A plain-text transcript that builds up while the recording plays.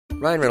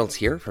Ryan Reynolds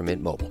here from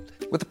Mint Mobile.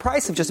 With the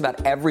price of just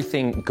about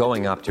everything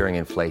going up during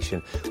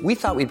inflation, we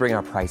thought we'd bring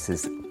our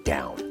prices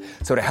down.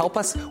 So to help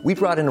us, we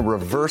brought in a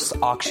reverse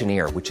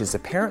auctioneer, which is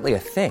apparently a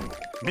thing.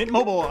 Mint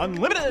Mobile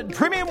Unlimited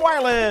Premium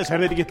Wireless. How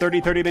to get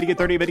 30, 30, bit to get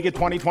 30, bit to get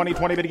 20, 20,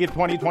 20, bit to get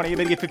 20, 20,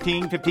 bit to get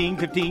 15, 15,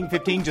 15,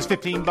 15, just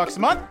 $15 a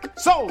month?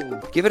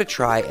 Sold! Give it a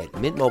try at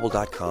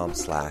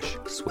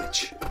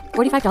mintmobile.com/switch.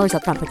 $45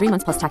 up front for 3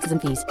 months plus taxes and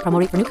fees. Promo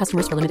rate for new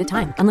customers for limited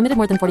time. Unlimited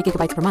more than 40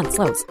 gigabytes per month.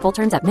 Slows full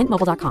terms at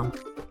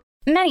mintmobile.com.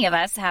 Many of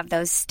us have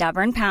those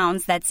stubborn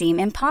pounds that seem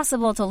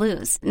impossible to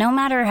lose, no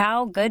matter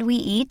how good we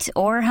eat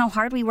or how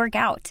hard we work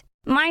out.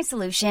 My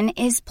solution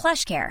is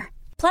PlushCare.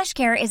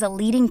 PlushCare is a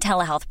leading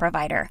telehealth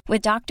provider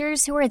with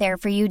doctors who are there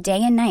for you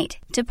day and night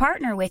to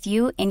partner with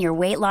you in your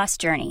weight loss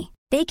journey.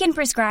 They can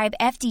prescribe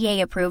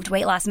FDA-approved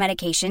weight loss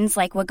medications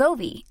like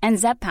Wegovy and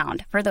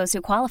Zepbound for those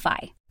who qualify.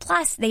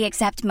 Plus, they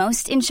accept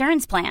most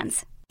insurance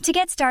plans. To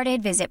get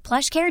started, visit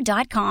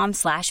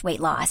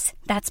plushcare.com/weightloss.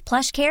 That's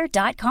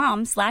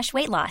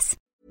plushcare.com/weightloss.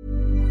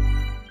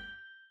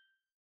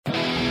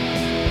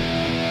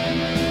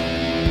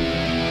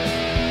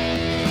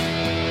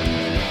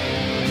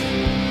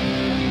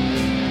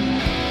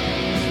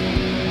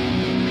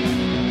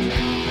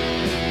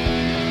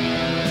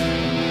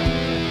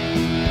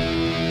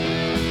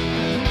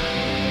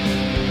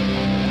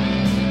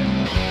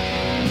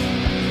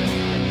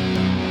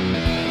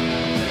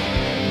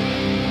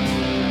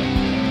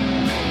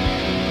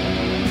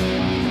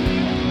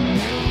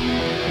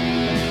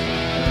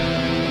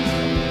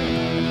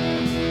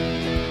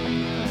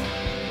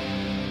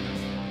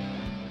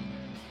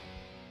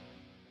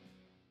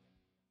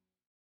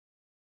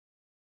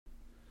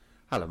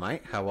 Hello,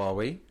 mate. How are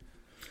we?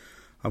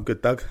 I'm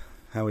good, Doug.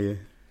 How are you?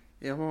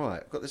 Yeah, I'm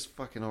alright. I've got this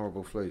fucking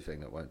horrible flu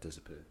thing that won't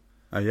disappear.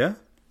 Oh, yeah?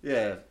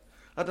 Yeah.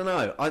 I don't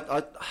know.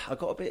 I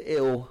got a bit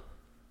ill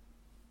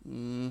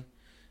end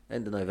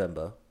of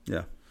November.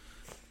 Yeah.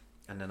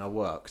 And then I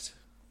worked.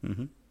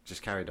 Mm-hmm.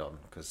 Just carried on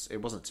because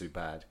it wasn't too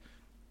bad.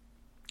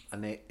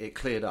 And it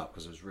cleared up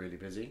because I was really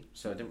busy.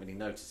 So I didn't really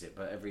notice it.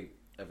 But every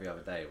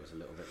other day it was a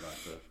little bit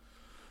like the...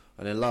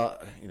 And then,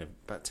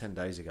 about 10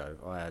 days ago,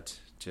 I had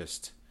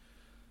just...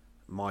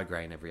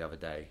 migraine every other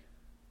day.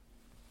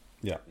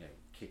 Yeah.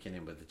 Kicking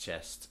in with the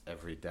chest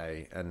every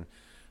day, and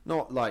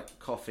not like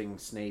coughing,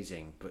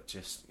 sneezing, but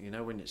just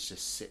when it's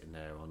just sitting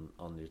there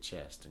on your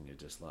chest and you're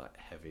just like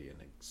heavy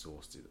and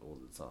exhausted all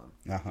the time.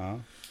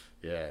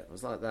 Yeah, it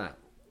was like that.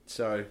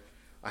 So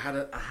I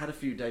had a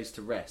few days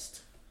to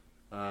rest.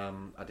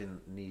 I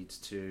didn't need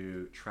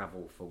to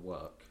travel for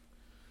work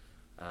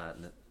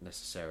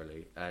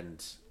necessarily,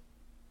 and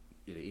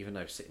even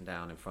though sitting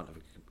down in front of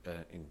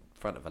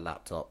a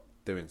laptop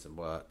doing some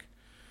work,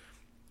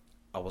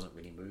 I wasn't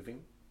really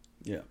moving.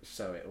 Yeah.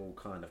 So it all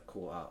kind of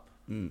caught up.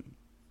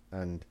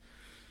 And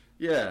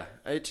yeah,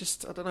 it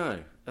just, I don't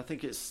know. I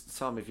think it's the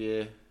time of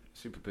year,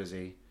 super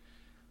busy,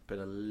 been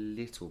a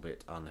little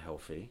bit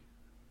unhealthy.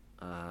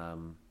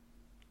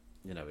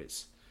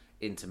 It's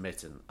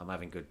intermittent. I'm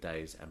having good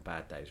days and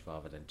bad days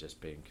rather than just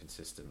being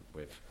consistent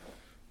with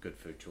good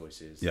food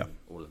choices and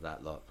all of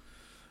that lot.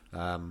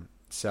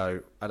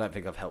 So I don't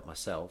think I've helped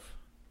myself.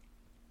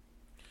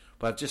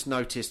 But I've just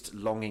noticed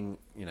longing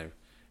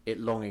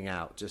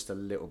out just a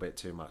little bit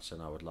too much than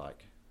I would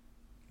like.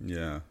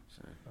 Yeah.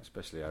 So,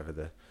 especially over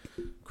the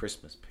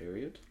Christmas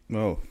period.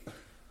 Well,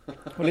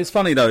 it's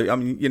funny though. I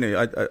mean,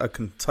 I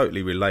can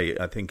totally relate.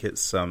 I think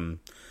it's,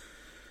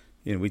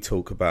 we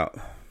talk about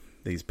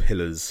these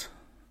pillars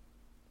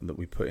that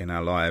we put in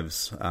our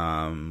lives.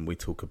 We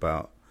talk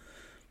about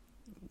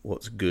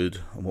what's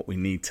good and what we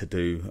need to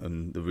do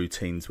and the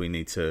routines we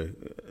need to,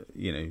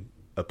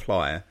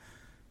 apply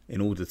in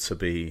order to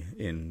be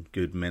in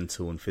good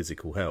mental and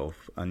physical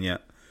health. And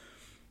yet,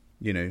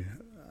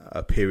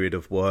 a period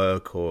of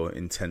work or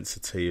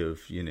intensity of,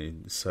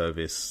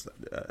 service,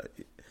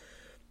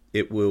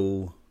 it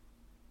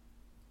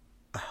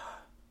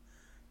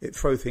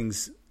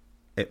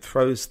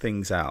throws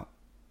things out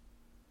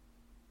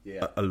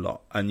a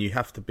lot. And you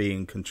have to be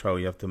in control.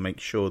 You have to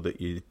make sure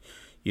that you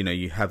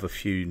have a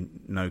few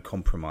no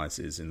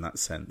compromises in that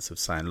sense of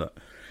saying, look,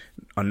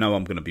 I know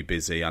I'm going to be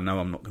busy. I know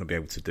I'm not going to be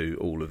able to do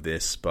all of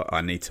this, but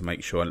I need to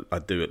make sure I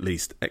do at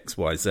least X,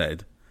 Y, Z.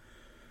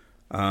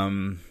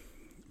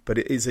 But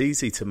it is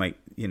easy to make,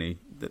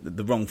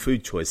 the wrong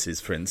food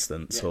choices, for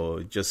instance,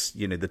 or just,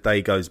 the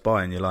day goes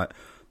by and you're like,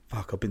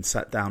 fuck, I've been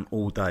sat down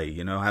all day,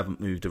 I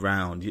haven't moved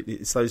around.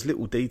 It's those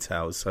little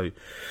details. So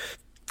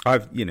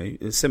I've,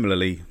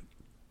 similarly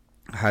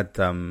had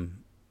some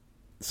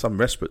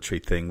respiratory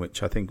thing,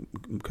 which I think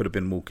could have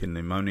been walking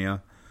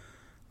pneumonia.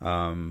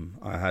 I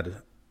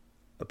had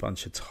a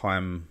bunch of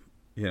time,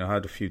 I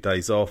had a few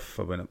days off.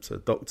 I went up to the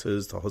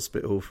doctors, to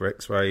hospital for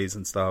x-rays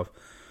and stuff.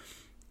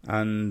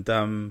 And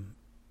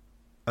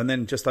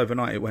then just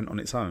overnight it went on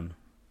its own.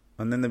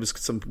 And then there was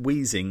some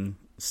wheezing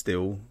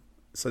still.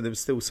 So there was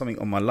still something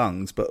on my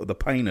lungs, but the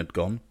pain had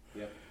gone.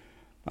 Yeah.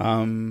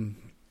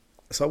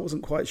 So I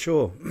wasn't quite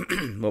sure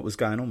what was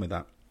going on with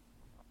that.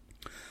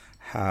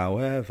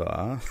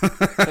 However,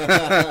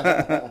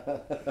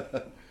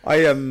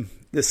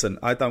 Listen,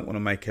 I don't want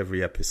to make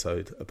every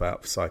episode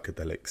about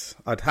psychedelics.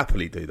 I'd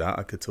happily do that.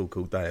 I could talk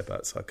all day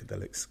about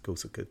psychedelics. Of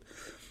course I could.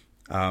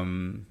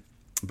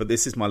 But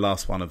this is my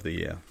last one of the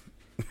year.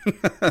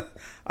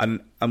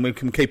 and we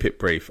can keep it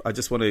brief. I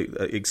just want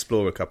to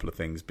explore a couple of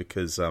things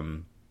because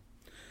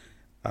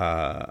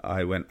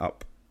I went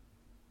up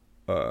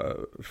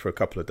for a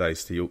couple of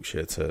days to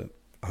Yorkshire to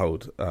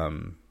hold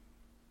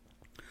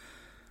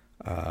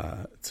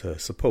to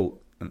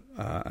support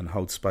and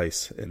hold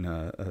space in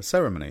a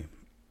ceremony,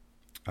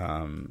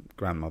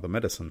 grandmother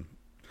medicine.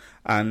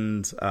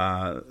 And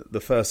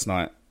the first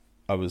night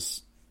I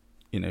was,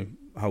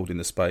 holding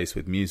the space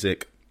with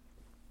music,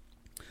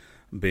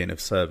 being of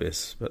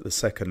service. But the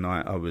second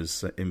night I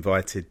was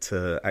invited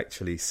to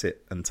actually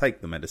sit and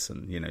take the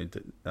medicine.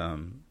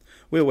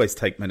 We always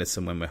take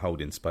medicine when we're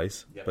holding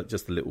space, but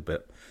just a little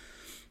bit.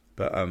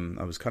 But I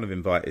was kind of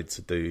invited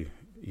to do,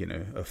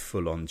 a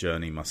full-on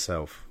journey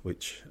myself,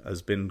 which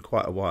has been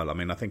quite a while. I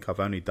mean, I think I've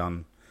only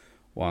done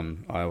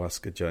one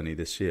ayahuasca journey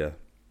this year,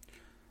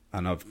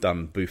 and I've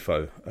done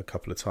Bufo a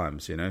couple of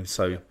times,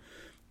 So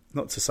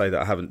not to say that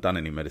I haven't done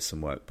any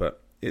medicine work,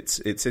 but it's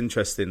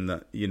interesting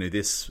that,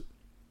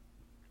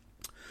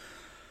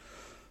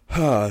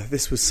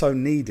 this was so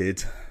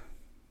needed.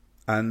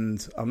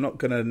 And I'm not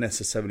going to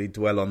necessarily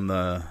dwell on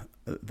the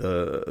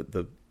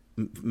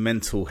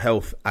mental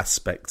health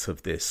aspect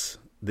of this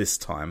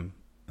time.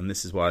 And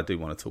this is why I do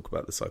want to talk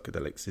about the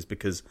psychedelics, is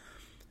because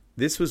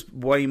this was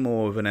way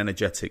more of an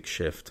energetic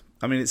shift.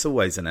 I mean, it's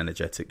always an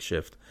energetic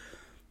shift.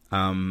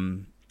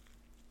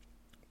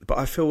 But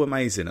I feel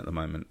amazing at the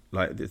moment.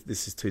 Like,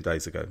 this is 2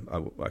 days ago.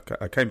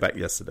 I came back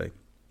yesterday.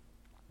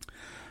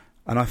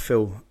 And I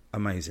feel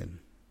amazing.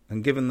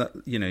 And given that,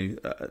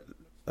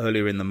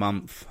 earlier in the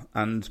month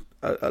and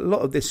a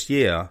lot of this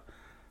year,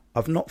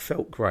 I've not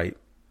felt great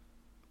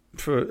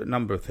for a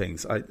number of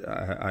things. I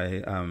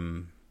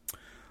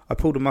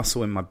pulled a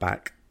muscle in my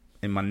back,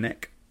 in my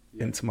neck,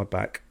 into my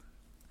back.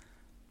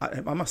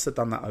 I must have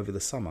done that over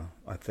the summer,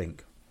 I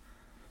think.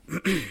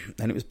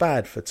 And it was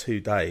bad for 2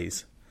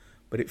 days,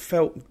 but it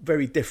felt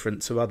very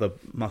different to other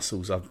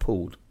muscles I've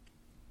pulled.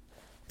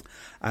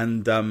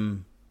 And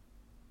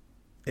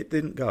it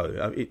didn't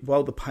go.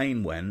 While the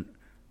pain went,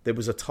 there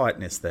was a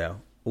tightness there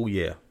all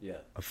year. Yeah,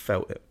 I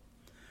felt it.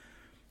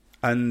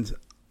 And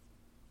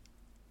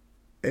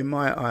in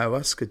my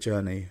ayahuasca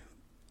journey,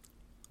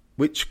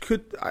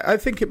 I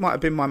think it might have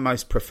been my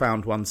most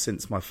profound one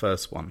since my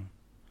first one.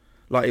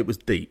 Like, it was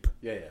deep.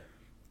 Yeah.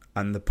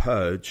 And the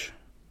purge,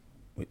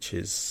 which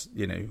is,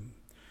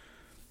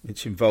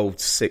 which involved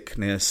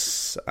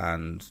sickness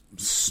and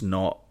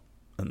snot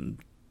and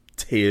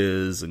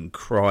tears and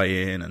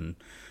crying and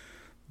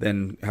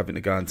then having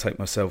to go and take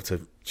myself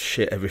to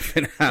shit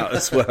everything out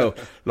as well.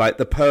 Like,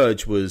 the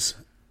purge was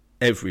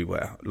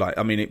everywhere. Like,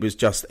 I mean, it was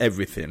just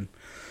everything.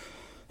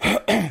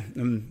 I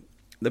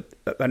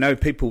know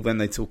people, when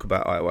they talk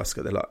about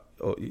ayahuasca, they're like,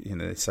 or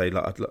they say,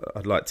 like,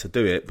 I'd like to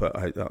do it, but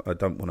I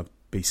don't want to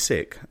be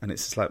sick. And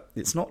it's like,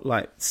 it's not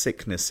like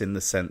sickness in the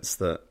sense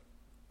that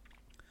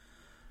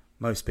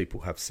most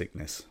people have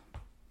sickness.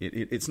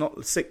 It's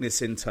not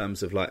sickness in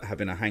terms of like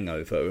having a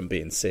hangover and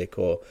being sick,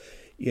 or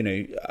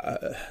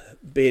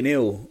being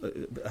ill,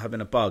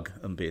 having a bug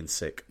and being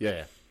sick.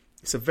 Yeah.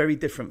 It's a very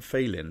different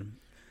feeling.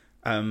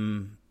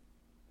 But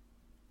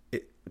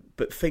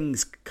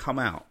things come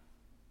out.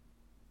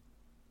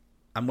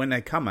 And when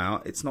they come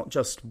out, it's not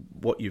just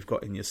what you've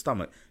got in your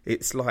stomach.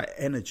 It's like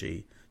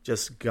energy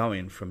just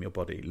going from your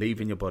body,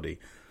 leaving your body.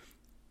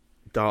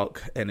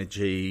 Dark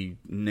energy,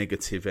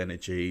 negative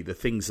energy, the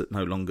things that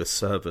no longer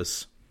serve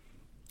us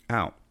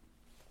out.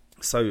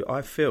 So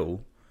I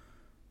feel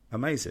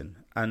amazing.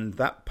 And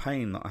that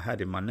pain that I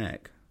had in my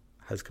neck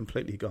has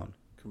completely gone.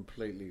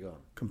 Completely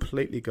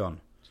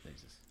gone.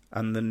 Jesus.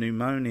 And the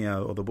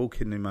pneumonia, or the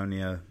walk-in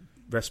pneumonia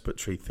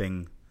respiratory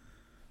thing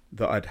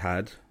that I'd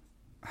had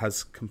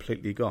has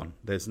completely gone.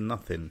 There's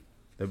nothing.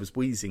 There was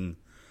wheezing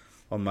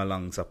on my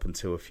lungs up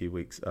until a few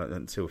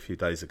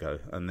days ago,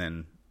 and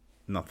then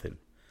nothing.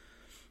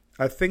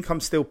 I think I'm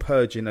still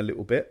purging a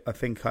little bit. I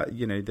think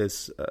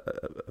there's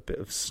a bit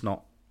of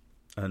snot,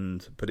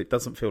 but it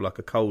doesn't feel like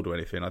a cold or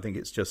anything. I think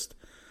it's just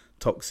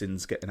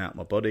toxins getting out of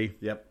my body.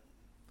 Yep.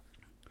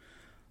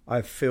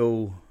 I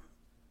feel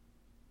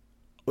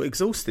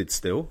exhausted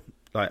still.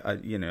 Like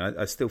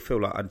I still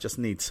feel like I just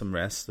need some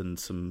rest and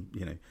some,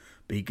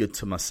 be good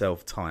to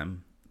myself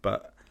time.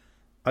 But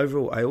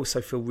overall, I also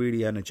feel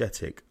really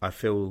energetic. I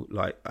feel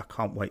like I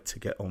can't wait to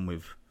get on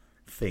with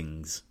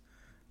things.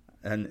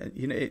 And,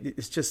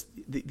 it's just,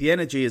 the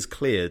energy is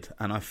cleared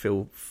and I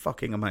feel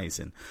fucking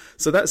amazing.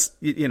 So that's,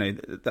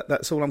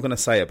 that's all I'm going to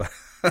say about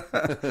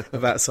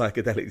about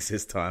psychedelics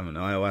this time, and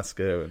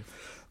ayahuasca, and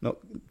not,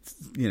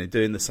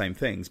 doing the same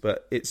things.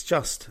 But it's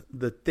just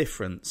the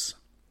difference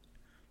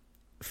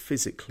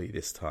physically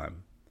this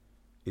time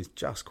is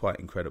just quite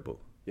incredible.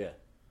 Yeah.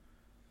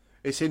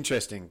 It's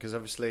interesting because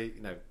obviously,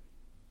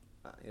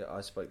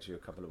 I spoke to you a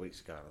couple of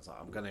weeks ago and I was like,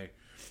 I'm going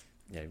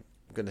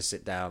to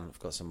sit down. I've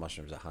got some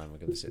mushrooms at home. I'm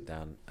going to sit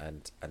down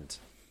and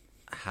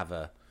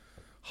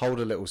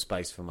hold a little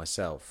space for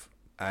myself.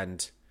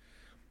 and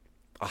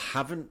I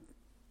haven't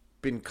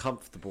been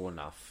comfortable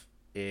enough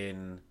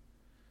in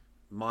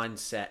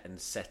mindset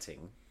and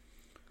setting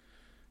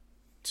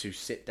to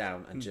sit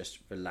down and just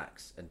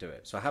relax and do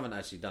it. So I haven't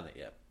actually done it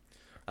yet.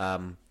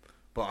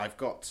 But I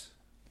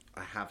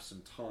have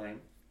some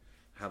time,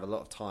 I have a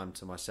lot of time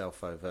to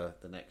myself over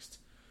the next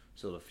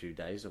sort of few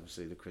days,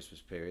 obviously the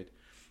Christmas period,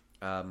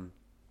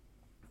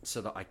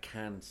 so that I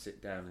can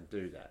sit down and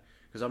do that.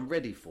 Because I'm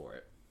ready for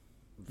it.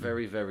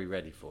 Very, very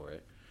ready for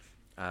it.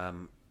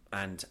 And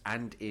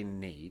in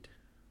need,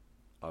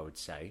 I would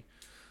say.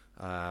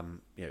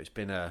 It's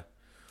been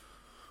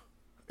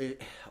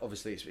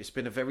it's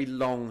been a very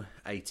long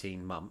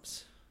 18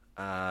 months.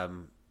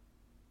 And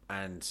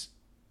I'm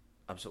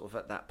sort of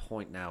at that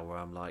point now where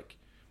I'm like,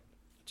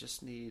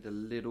 just need a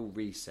little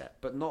reset,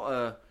 but not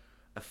a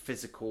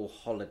physical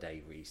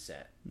holiday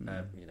reset.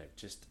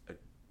 Just a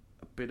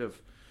bit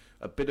of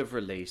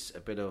release, a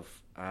bit of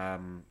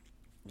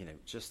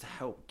just to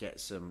help get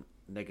some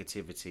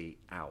negativity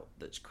out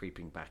that's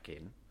creeping back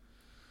in.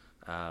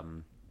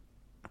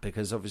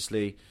 Because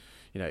obviously,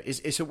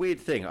 it's a weird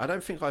thing. I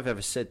don't think I've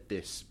ever said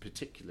this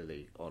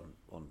particularly on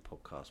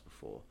podcasts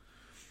before,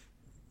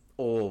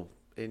 or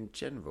in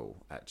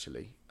general,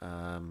 actually.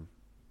 I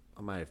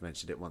may have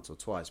mentioned it once or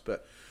twice,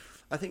 but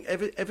I think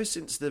ever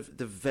since the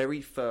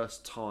very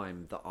first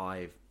time that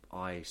I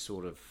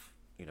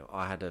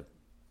had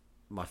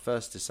my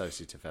first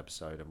dissociative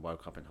episode and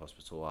woke up in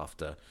hospital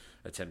after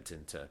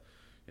attempting to,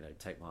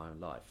 take my own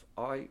life,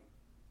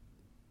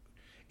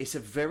 it's a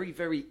very,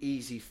 very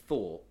easy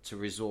thought to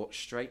resort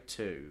straight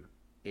to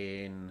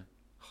in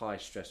high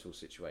stressful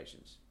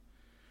situations.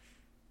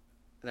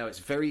 Now, it's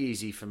very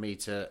easy for me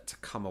to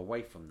come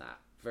away from that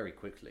very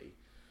quickly.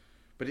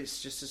 But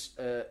it's just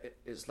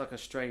it's like a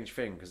strange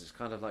thing, because it's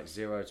kind of like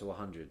 0 to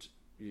 100.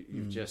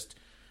 You've just,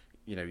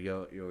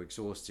 you're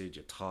exhausted,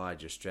 you're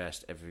tired, you're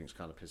stressed, everything's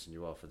kind of pissing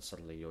you off, and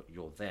suddenly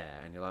you're there,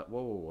 and you're like,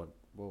 whoa,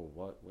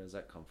 what? Where's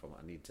that come from?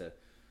 I need to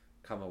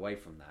come away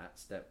from that,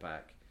 step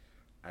back,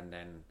 and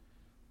then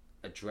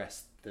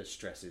address the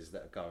stresses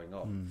that are going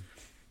on.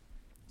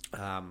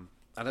 And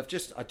I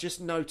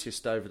just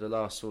noticed over the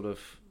last sort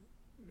of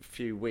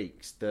few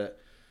weeks that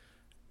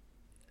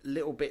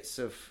little bits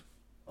of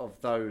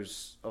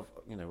those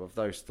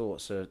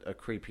thoughts are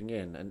creeping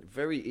in, and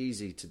very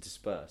easy to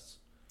disperse.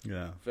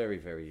 Yeah, very,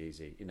 very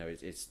easy.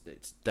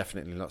 It's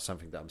definitely not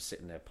something that I'm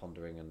sitting there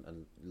pondering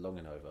and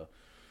longing over.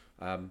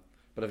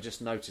 But I've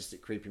just noticed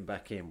it creeping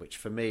back in, which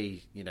for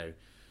me,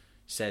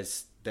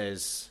 says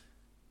that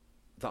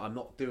I'm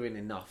not doing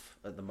enough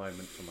at the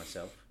moment for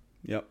myself.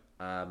 Yep.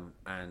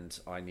 And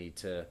I need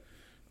to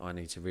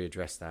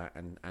readdress that,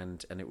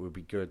 and it would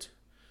be good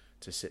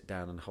to sit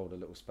down and hold a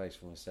little space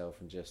for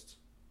myself and just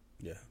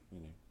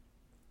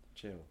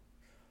chill.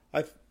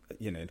 I've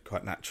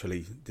quite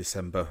naturally,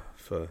 December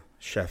for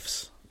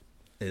chefs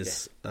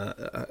is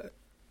a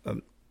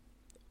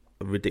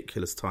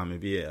ridiculous time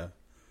of year,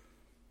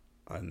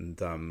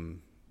 and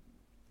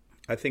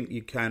I think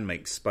you can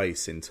make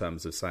space in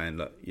terms of saying,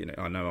 look,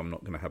 I know I'm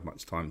not going to have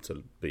much time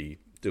to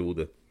do all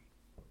the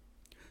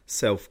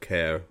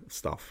self-care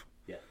stuff.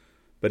 Yeah.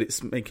 But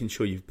it's making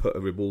sure you've put a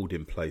reward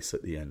in place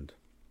at the end.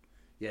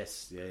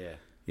 Yes, yeah.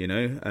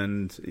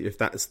 And if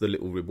that's the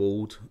little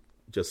reward,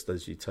 just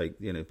as you take,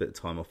 a bit of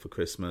time off for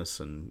Christmas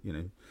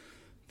and,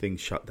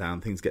 things shut down,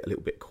 things get a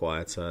little bit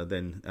quieter,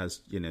 then as,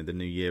 the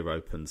new year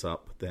opens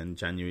up, then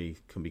January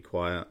can be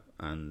quiet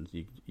and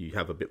you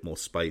have a bit more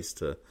space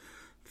to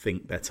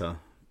think better.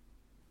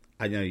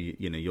 I know,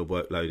 your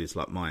workload is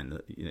like mine,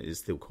 it's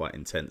still quite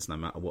intense no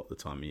matter what the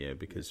time of year,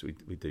 because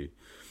we do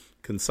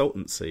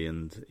consultancy,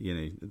 and,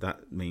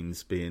 that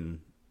means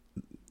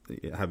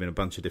having a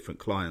bunch of different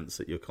clients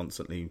that you're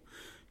constantly,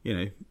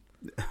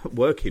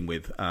 working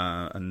with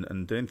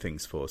and doing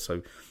things for.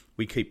 So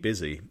we keep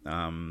busy.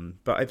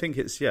 But I think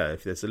it's,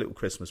 if there's a little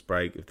Christmas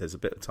break, if there's a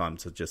bit of time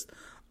to just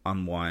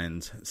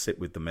unwind, sit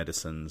with the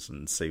medicines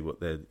and see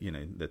what they're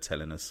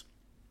telling us.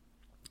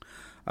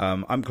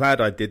 I'm glad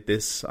I did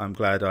this. I'm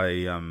glad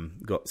I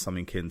got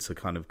something in to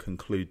kind of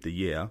conclude the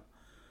year.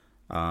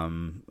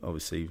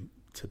 Obviously,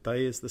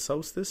 today is the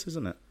solstice,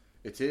 isn't it?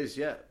 It is,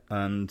 yeah.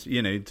 And,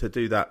 to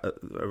do that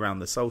around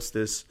the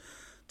solstice,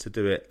 to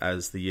do it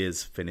as the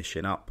year's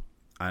finishing up.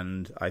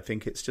 And I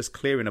think it's just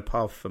clearing a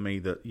path for me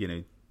that,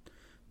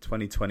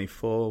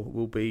 2024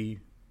 will be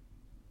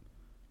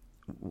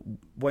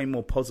way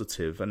more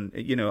positive. And,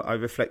 I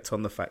reflect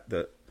on the fact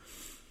that,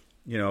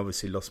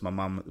 obviously lost my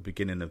mum at the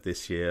beginning of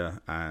this year,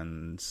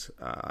 and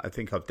I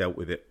think I've dealt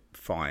with it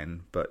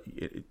fine. But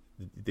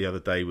the other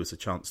day was a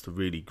chance to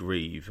really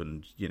grieve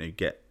and,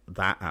 get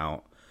that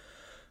out.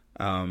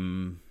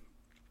 And,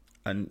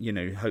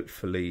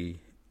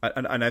 hopefully,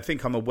 and I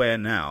think I'm aware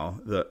now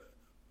that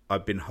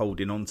I've been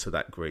holding on to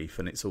that grief,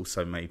 and it's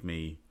also made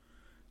me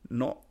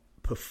not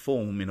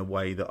perform in a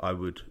way that I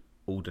would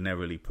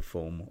ordinarily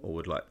perform or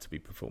would like to be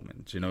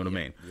performing. Do you know what I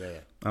mean? Yeah.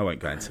 I won't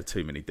go into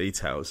too many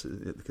details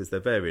because they're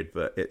varied,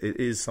 but it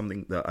is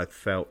something that I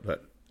feel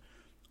that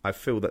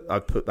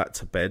I've put that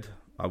to bed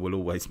I will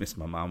always miss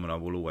my mum, and I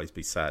will always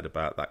be sad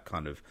about that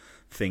kind of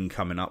thing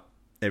coming up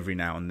every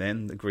now and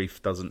then. The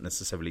grief doesn't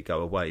necessarily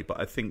go away, but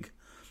I think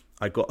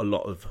I got a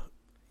lot of,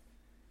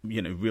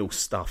 real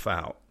stuff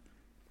out.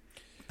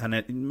 And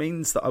it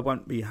means that I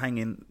won't be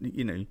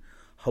hanging,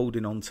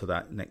 holding on to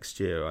that next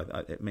year.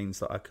 It means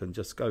that I can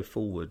just go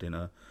forward in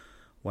a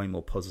way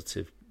more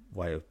positive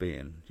way of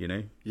being,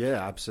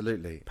 Yeah,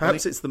 absolutely.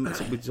 Perhaps it's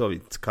sorry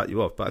to cut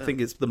you off, but I think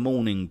it's the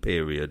mourning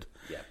period.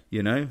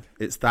 Yeah.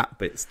 It's that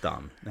bit's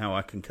done. Now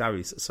I can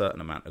carry a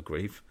certain amount of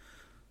grief,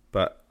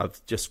 but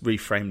I've just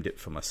reframed it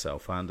for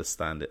myself. I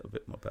understand it a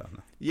bit more better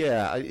now.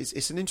 Yeah,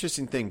 it's an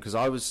interesting thing, because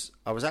I was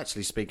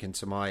actually speaking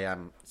to my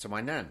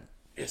nan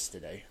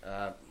yesterday,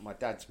 my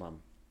dad's mum,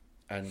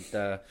 and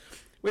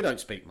we don't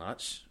speak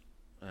much.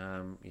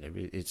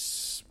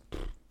 It's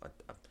I'm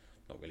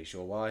not really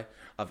sure why.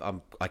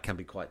 I can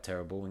be quite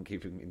terrible in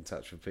keeping in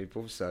touch with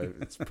people, so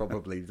it's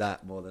probably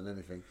that more than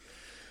anything.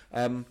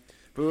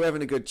 But we were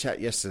having a good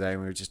chat yesterday, and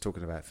we were just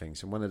talking about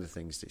things. And one of the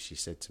things that she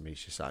said to me,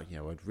 she's like,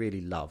 I'd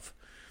really love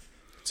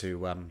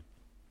to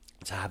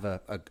have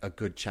a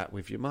good chat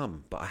with your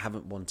mum, but I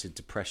haven't wanted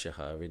to pressure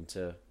her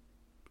into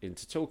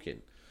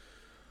talking.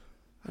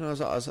 And I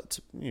was like,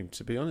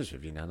 to be honest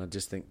with you, Nan, I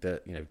just think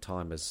that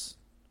time has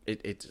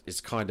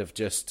it's kind of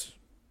just,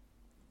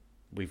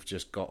 we've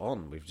just got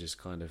on. We've just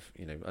kind of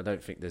I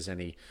don't think there's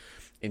any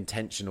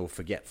intentional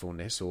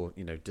forgetfulness or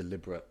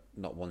deliberate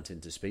not wanting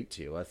to speak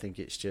to you. I think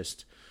it's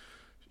just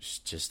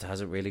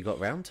hasn't really got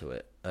round to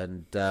it.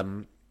 And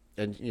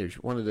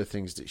one of the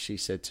things that she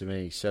said to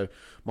me, so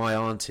my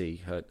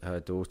auntie, her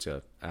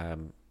daughter,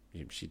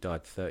 she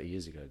died 30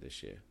 years ago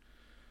this year.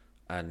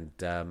 And,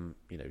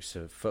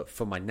 so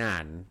for my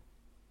nan,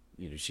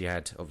 she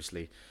had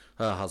obviously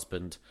her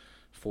husband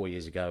 4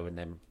 years ago, and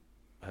then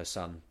her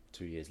son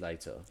 2 years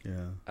later.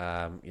 Yeah.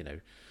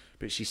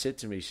 But she said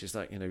to me, she's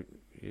like,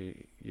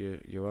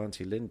 your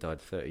Auntie Lynn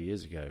died 30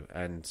 years ago.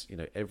 And,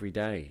 every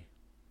day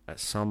at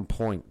some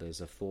point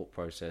there's a thought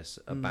process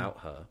about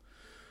her.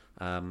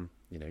 The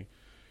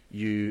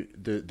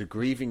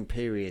grieving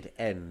period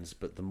ends,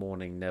 but the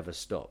mourning never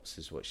stops,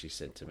 is what she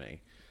said to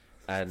me.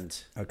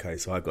 And okay,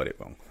 so I got it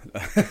wrong.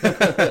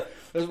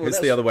 It's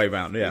the other way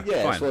around. Yeah,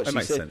 fine. That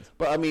makes sense.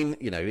 But I mean,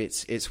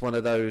 it's one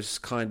of those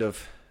kind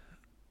of,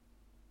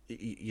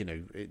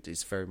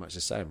 it's very much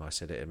the same. I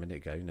said it a minute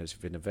ago. It's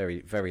been a very,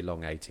 very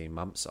long 18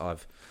 months.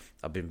 I've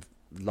been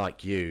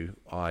like you.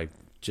 I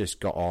just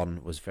got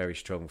on, was very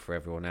strong for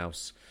everyone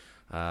else.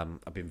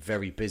 I've been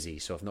very busy,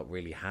 so I've not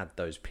really had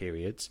those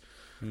periods.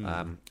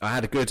 I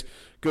had a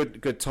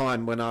good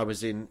time when I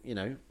was in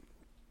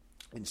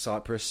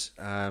Cyprus,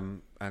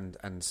 and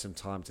some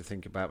time to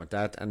think about my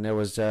dad. And there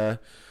was, I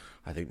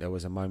think there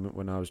was a moment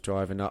when I was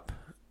driving up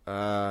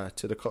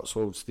to the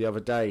Cotswolds the other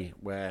day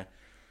where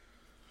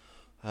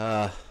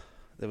there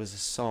was a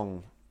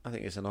song. I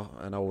think it's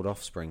an old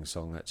Offspring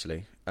song,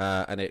 actually,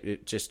 and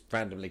it just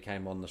randomly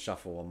came on the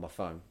shuffle on my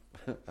phone,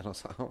 and I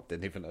was like, oh,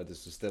 didn't even know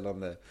this was still on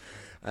there,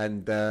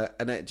 and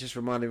it just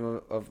reminded me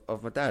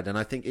of my dad. And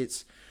I think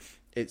it's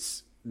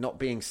not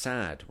being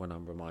sad when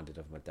I'm reminded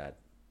of my dad.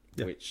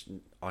 Yeah. Which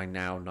I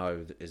now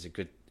know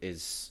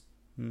is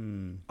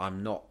I'm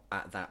not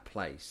at that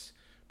place,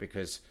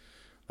 because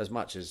as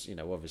much as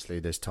obviously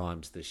there's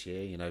times this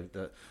year,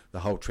 the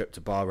whole trip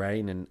to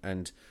Bahrain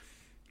and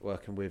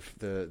working with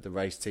the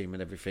race team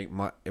and everything,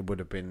 it would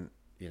have been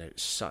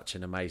such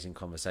an amazing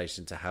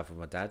conversation to have with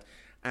my dad.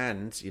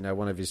 And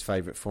one of his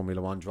favourite Formula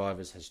One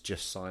drivers has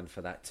just signed for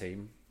that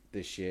team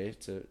this year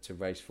to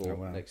race for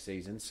next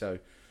season. So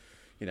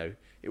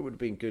it would have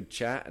been good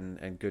chat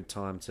and good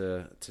time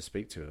to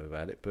speak to him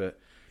about it. But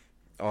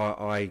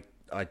I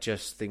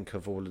just think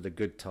of all of the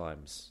good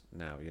times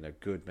now.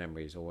 Good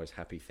memories, always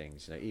happy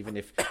things. Even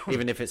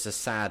if it's a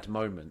sad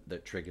moment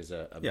that triggers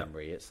a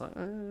memory, it's like,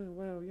 oh,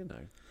 well,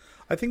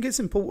 I think it's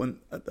important,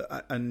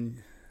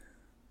 and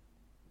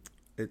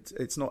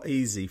it's not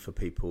easy for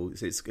people.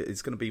 It's going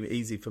to be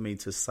easy for me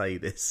to say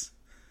this,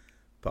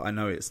 but I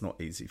know it's not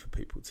easy for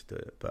people to do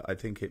it. But I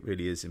think it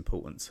really is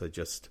important to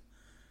just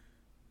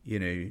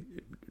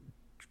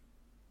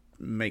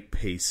make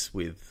peace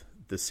with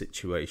the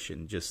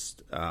situation.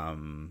 Just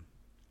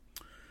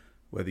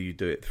whether you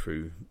do it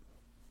through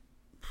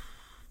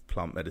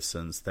plant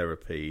medicines,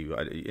 therapy,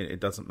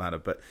 it doesn't matter.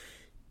 But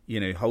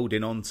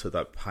holding on to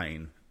that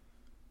pain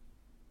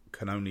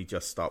can only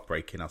just start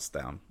breaking us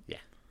down. Yeah,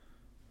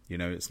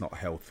 it's not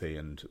healthy,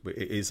 and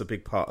it is a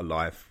big part of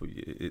life.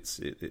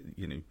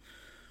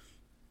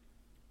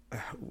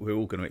 We're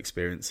all going to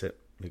experience it.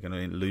 We're going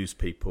to lose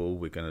people.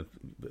 We're going to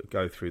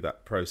go through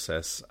that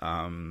process.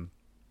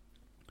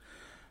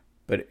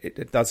 But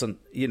it doesn't,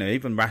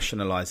 even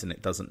rationalising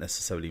it doesn't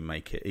necessarily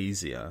make it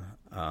easier.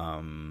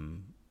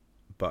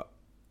 But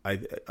I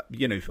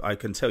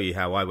can tell you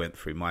how I went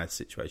through my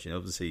situation.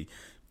 Obviously,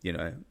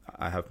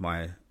 I have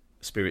my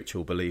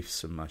spiritual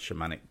beliefs and my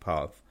shamanic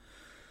path.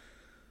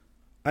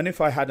 And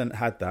if I hadn't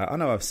had that, I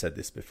know I've said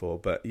this before,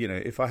 but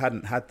if I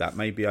hadn't had that,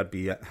 maybe I'd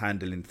be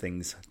handling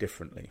things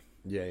differently.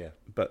 Yeah.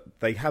 But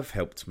they have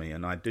helped me,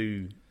 and I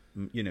do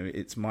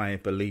it's my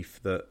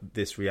belief that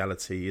this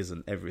reality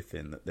isn't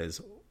everything, that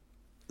there's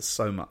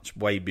so much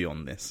way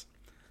beyond this.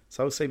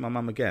 So I'll see my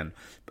mum again.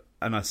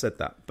 And I said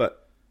that.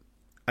 But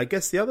I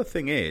guess the other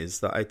thing is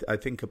that I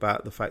think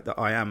about the fact that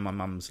I am my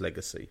mum's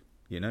legacy,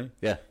 you know?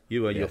 Yeah.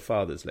 You are your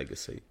father's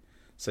legacy.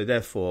 So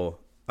therefore,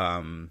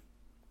 we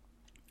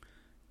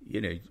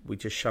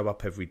just show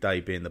up every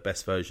day being the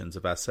best versions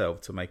of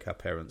ourselves to make our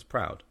parents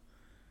proud.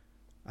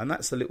 And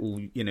that's a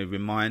little,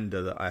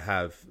 reminder that I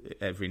have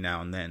every now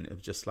and then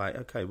of just like,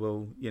 okay,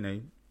 well,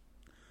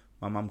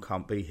 my mum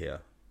can't be here,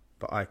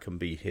 but I can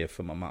be here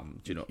for my mum.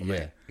 Do you know what I mean?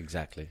 Yeah,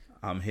 exactly.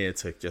 I'm here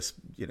to just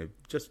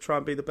try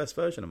and be the best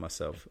version of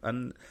myself.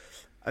 And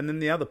then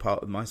the other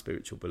part of my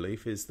spiritual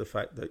belief is the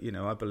fact that,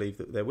 I believe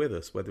that they're with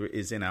us, whether it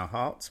is in our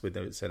hearts,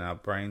 whether it's in our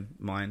brain,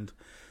 mind,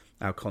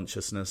 our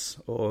consciousness,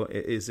 or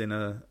it is in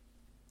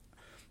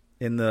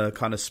the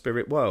kind of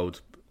spirit world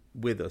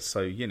with us.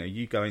 So,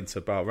 you go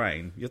into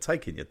Bahrain, you're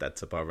taking your dad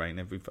to Bahrain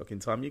every fucking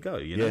time you go,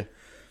 Yeah.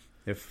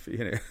 If,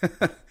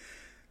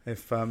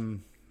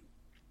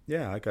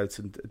 I go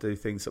to do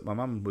things that my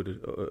mum would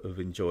have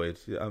enjoyed.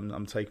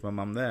 I'm taking my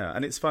mum there.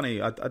 And it's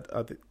funny, I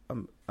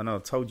know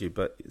I've told you,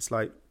 but it's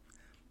like,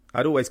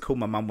 I'd always call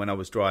my mum when I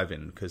was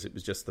driving, because it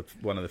was just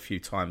one of the few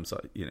times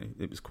that,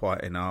 it was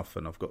quiet enough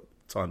and I've got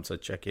time to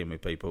check in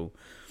with people.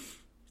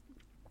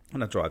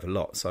 And I drive a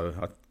lot, so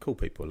I call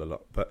people a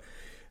lot. But,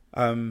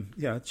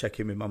 I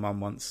check in with my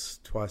mum once,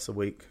 twice a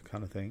week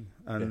kind of thing.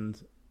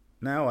 And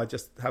now I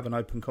just have an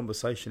open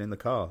conversation in the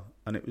car.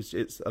 And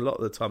it's a lot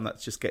of the time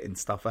that's just getting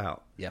stuff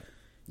out. Yeah.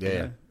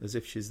 As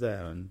if she's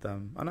there.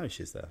 And I know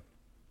she's there.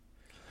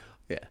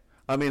 Yeah.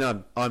 I mean,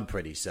 I'm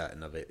pretty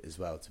certain of it as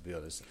well, to be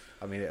honest.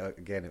 I mean,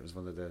 again, it was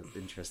one of the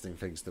interesting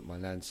things that my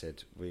nan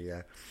said.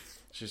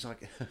 She's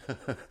like,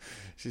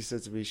 she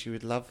said to me, she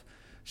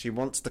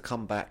wants to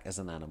come back as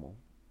an animal.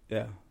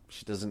 Yeah.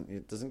 She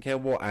doesn't care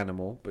what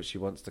animal, but she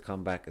wants to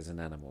come back as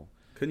an animal.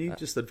 Can you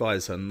just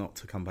advise her not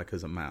to come back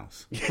as a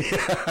mouse?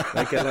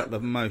 They get like the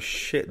most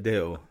shit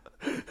deal.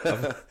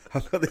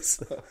 I've got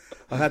this.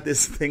 I had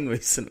this thing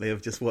recently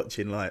of just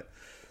watching like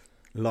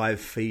live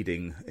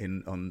feeding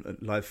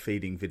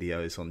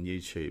videos on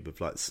YouTube of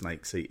like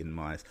snakes eating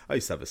mice. I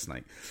used to have a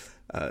snake.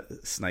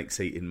 Snakes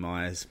eating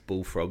mice,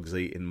 bullfrogs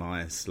eating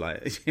mice.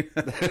 Like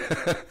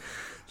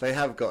they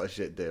have got a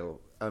shit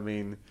deal. I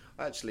mean,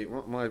 actually,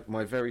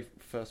 my very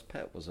first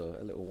pet was a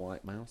little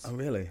white mouse. Oh,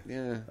 really?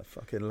 Yeah. A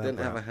fucking lab Didn't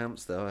rat. have a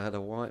hamster. I had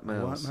a white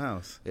mouse. A white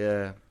mouse?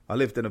 Yeah. I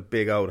lived in a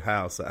big old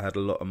house that had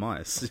a lot of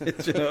mice. Do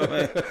you know what I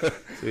mean? So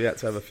we had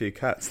to have a few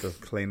cats to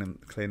clean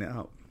it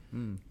up.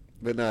 Mm.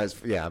 But no,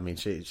 I mean,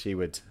 she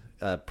would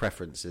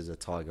preference is a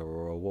tiger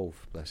or a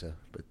wolf, bless her.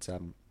 But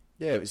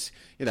it was,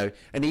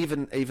 and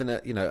even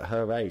at at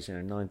her age,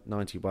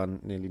 91,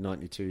 nearly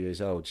 92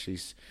 years old,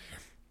 she's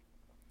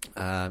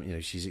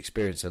she's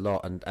experienced a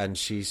lot, and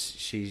she's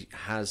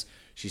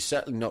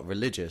certainly not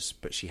religious,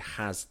 but she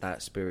has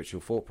that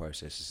spiritual thought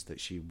process that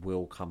she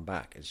will come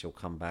back, and she'll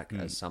come back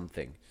as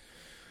something.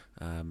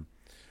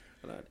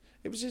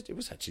 It was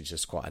actually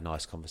just quite a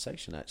nice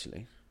conversation,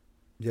 actually.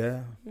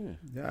 Yeah.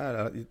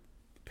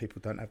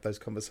 People don't have those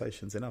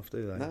conversations enough,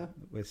 do they? No.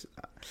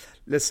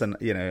 Listen,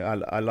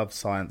 I love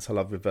science. I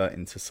love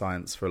reverting to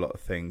science for a lot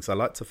of things. I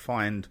like to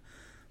find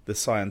the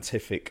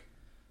scientific,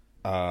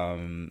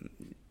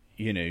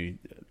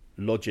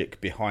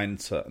 logic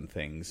behind certain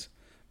things.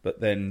 But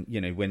then,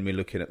 when we're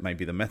looking at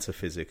maybe the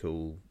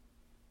metaphysical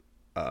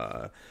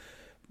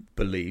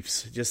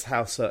beliefs, just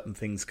how certain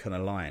things can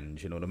align,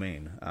 do you know what I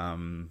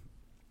mean?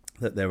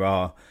 That there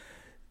are...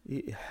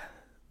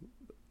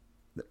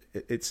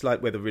 It's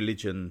like whether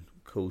religion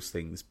calls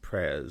things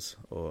prayers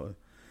or,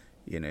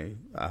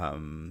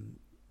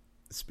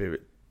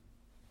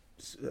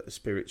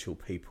 spiritual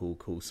people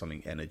call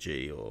something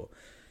energy, or,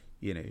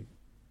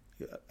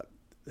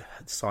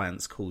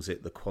 science calls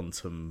it the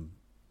quantum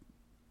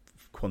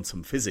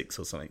physics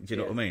or something. Do you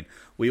know what I mean?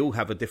 We all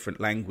have a different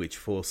language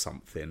for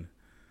something,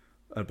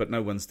 but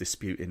no one's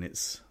disputing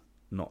it's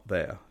not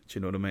there. Do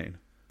you know what I mean?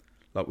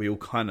 Like, we all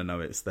kind of know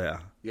it's there.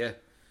 Yeah.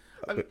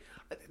 I mean,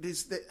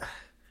 it's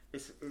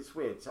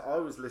weird. So I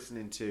was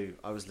listening to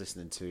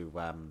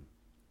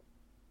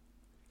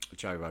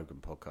Joe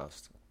Rogan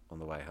podcast on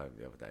the way home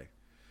the other day,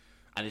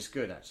 and it's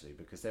good actually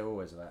because they're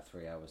always about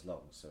 3 hours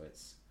long, so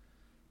it's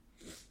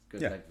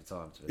good length of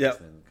time to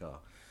listen in the car.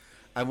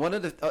 And one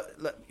of the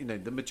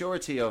the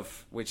majority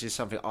of, which is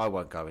something I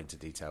won't go into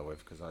detail with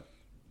because I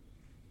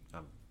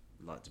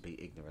like to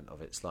be ignorant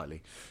of it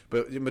slightly,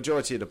 but the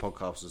majority of the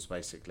podcast was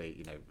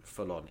basically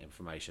full on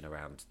information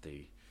around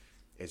the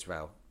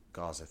Israel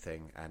Gaza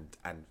thing and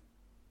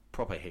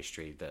proper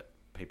history that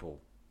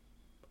people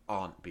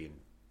aren't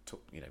being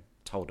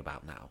told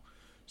about now.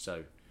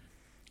 So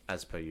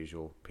as per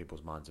usual,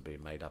 people's minds are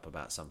being made up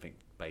about something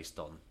based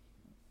on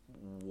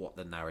what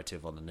the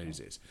narrative on the news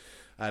is.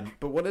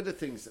 But one of the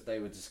things that they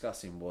were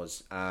discussing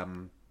was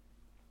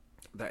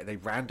they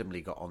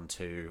randomly got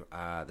onto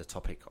the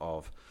topic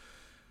of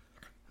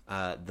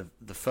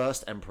the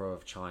first emperor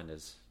of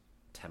China's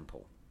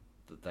temple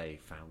that they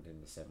found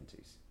in the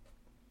 70s.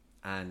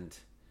 And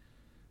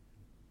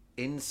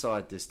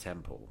inside this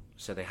temple,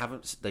 so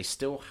they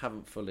still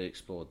haven't fully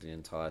explored the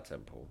entire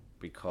temple,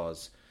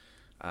 because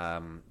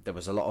there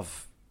was a lot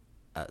of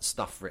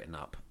stuff written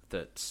up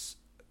that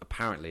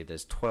apparently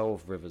there's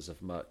 12 rivers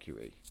of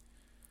mercury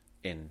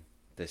in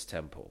this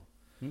temple.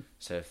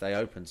 So if they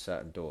open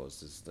certain doors,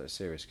 there's a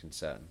serious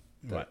concern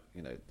that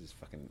this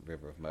fucking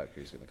river of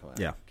mercury is going to come out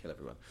and kill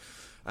everyone.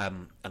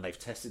 And they've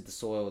tested the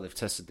soil, they've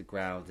tested the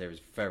ground. There is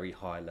very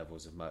high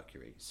levels of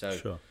mercury.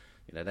 So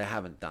they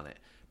haven't done it.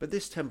 But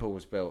this temple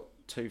was built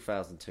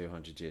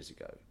 2,200 years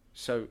ago.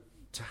 So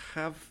to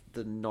have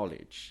the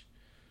knowledge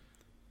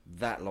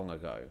that long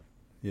ago,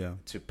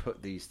 to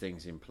put these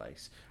things in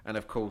place, and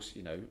of course,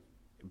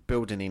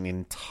 building an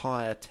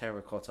entire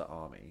terracotta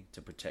army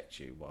to protect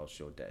you whilst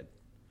you're dead,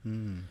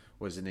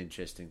 was an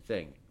interesting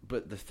thing.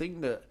 But the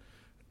thing that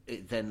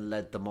it then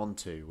led them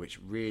onto, which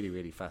really,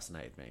 really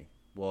fascinated me,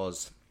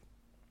 was,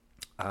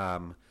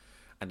 and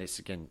it's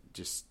again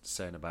just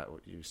saying about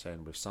what you were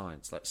saying with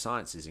science. Like,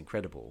 science is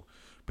incredible,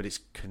 but it's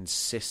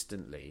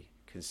consistently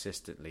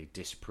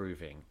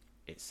disproving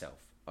itself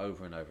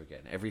over and over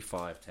again. Every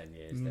 5-10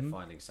 years, they're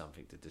finding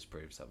something to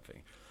disprove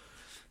something.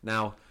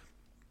 Now,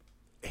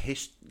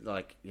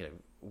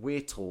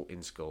 we're taught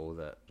in school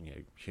that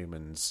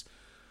humans,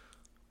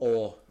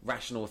 or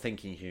rational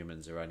thinking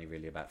humans, are only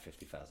really about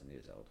 50,000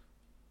 years old,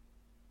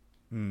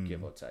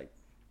 give or take.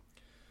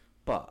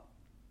 But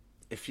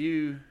if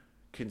you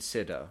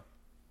consider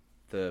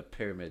the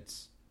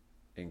pyramids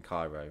in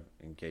Cairo,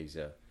 in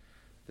Giza,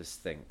 the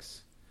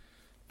Sphinx,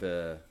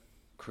 the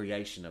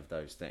creation of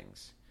those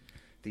things,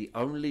 the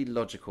only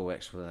logical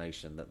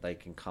explanation that they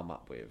can come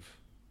up with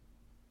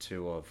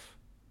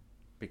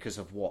because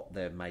of what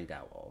they're made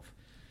out of,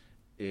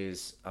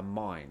 is a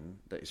mine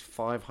that is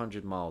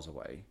 500 miles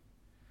away,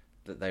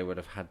 that they would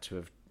have had to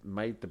have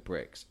made the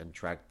bricks and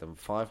dragged them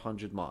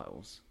 500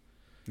 miles,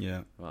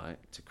 right,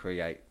 to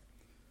create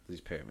these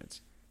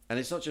pyramids. And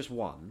it's not just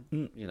one,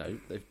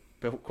 they've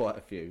built quite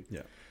a few.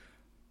 Yeah.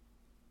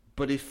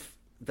 But if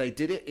they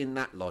did it in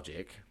that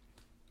logic,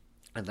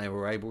 and they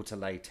were able to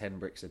lay 10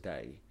 bricks a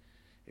day,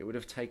 it would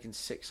have taken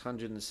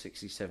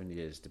 667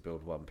 years to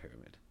build one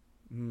pyramid.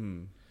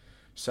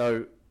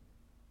 So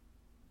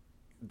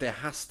there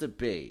has to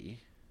be,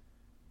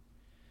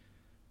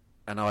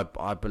 and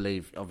I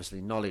believe,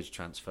 obviously, knowledge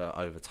transfer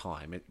over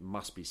time. It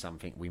must be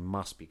something. We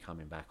must be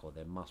coming back, or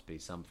there must be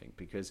something,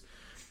 because,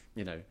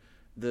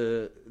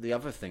 the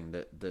other thing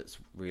that's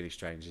really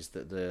strange is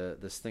that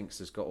the Sphinx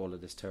has got all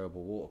of this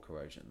terrible water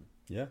corrosion.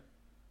 Yeah.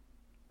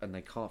 And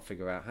they can't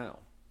figure out how.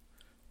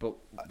 But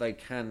they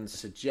can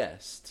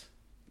suggest,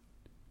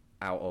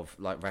 out of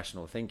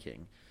rational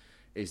thinking,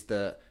 is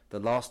that the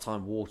last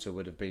time water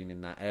would have been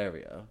in that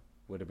area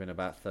would have been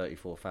about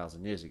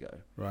 34,000 years ago.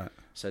 Right.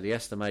 So the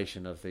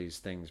estimation of these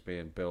things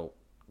being built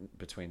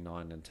between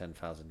 9,000 and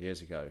 10,000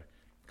 years ago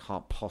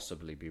can't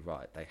possibly be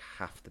right. They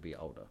have to be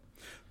older.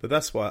 But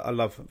that's why I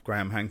love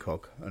Graham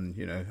Hancock, and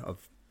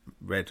I've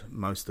read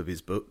most of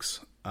his books.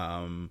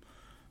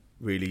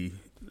 Really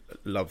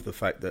love the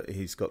fact that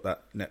he's got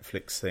that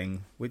Netflix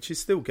thing, which is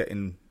still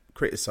getting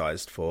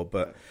criticised for,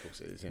 but of course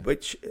it is,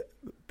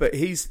 but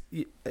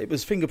it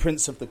was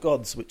Fingerprints of the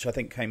Gods, which I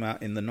think came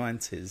out in the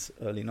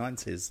early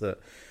 90s, that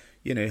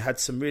had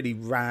some really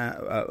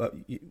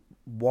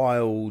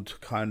wild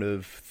kind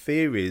of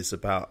theories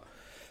about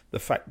the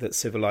fact that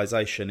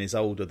civilization is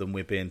older than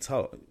we're being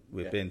told,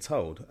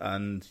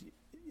 and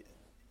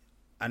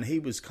he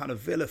was kind of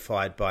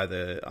vilified by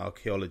the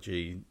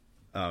archaeological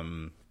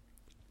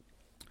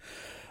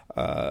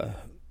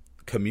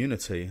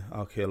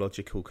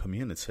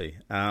community,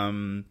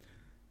 and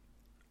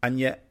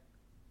yet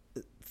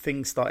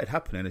things started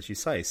happening, as you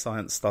say.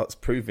 Science starts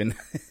proving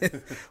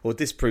or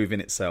disproving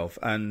itself,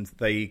 and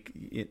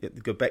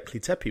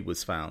Göbekli Tepe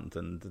was found,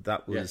 and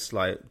that was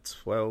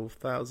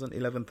 12,000,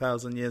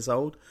 11,000 years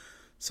old.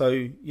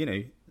 So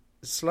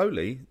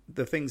slowly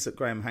the things that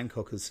Graham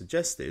Hancock has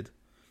suggested,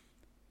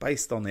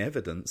 based on the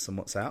evidence and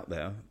what's out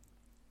there,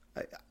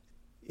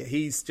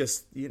 he's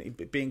just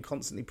being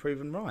constantly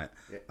proven right.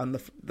 And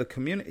the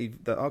community,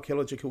 the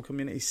archaeological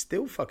community,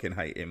 still fucking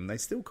hate him. They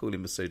still call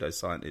him a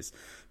pseudoscientist.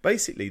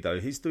 Basically, though,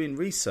 he's doing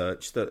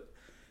research that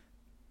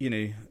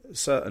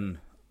certain,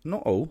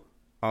 not all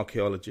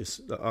archaeologists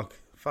that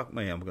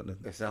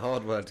it's a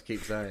hard word to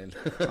keep saying.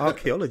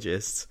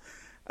 Archaeologists,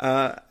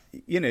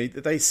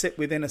 they sit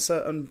within a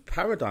certain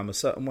paradigm, a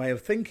certain way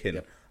of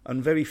thinking,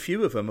 and very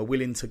few of them are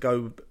willing to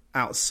go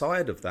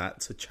outside of that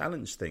to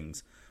challenge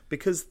things.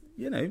 Because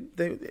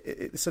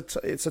it's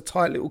a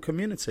tight little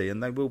community,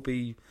 and they'll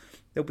be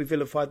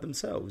vilified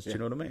themselves. Do you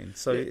know what I mean?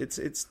 So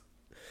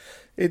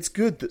it's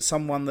good that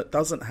someone that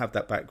doesn't have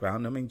that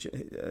background. I mean,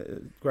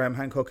 Graham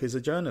Hancock is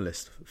a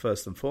journalist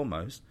first and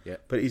foremost,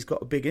 but he's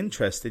got a big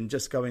interest in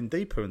just going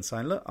deeper and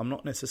saying, look, I'm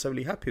not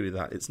necessarily happy with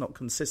that. It's not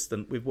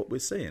consistent with what we're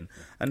seeing.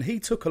 And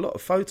he took a lot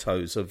of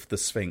photos of the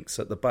Sphinx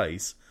at the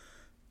base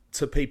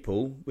to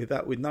people with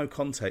no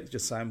context,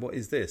 just saying, what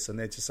is this? And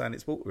they're just saying,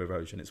 it's water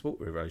erosion.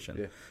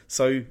 Yeah.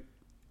 So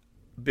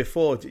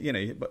before,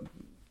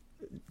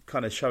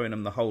 kind of showing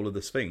them the whole of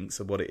the Sphinx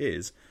of what it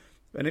is,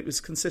 and it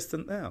was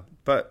consistent there.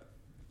 But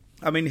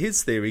I mean,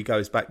 his theory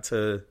goes back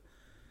to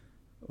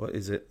what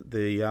is it?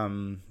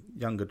 The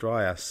Younger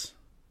Dryas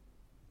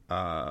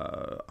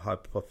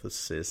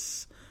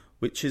hypothesis,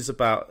 which is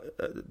about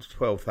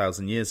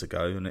 12,000 years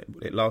ago, and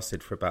it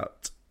lasted for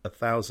about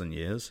 1,000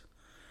 years.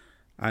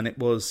 And it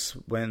was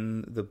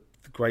when the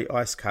great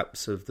ice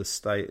caps of the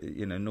state,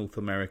 North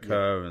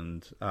America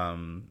and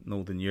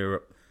Northern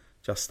Europe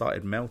just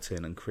started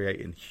melting and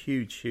creating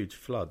huge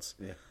floods.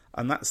 Yeah.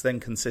 And that's then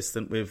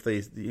consistent with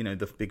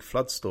the big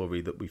flood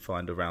story that we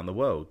find around the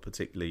world,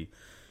 particularly,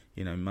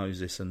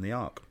 Moses and the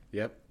Ark.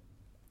 Yep.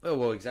 Oh,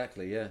 well,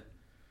 exactly, yeah.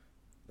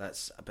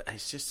 But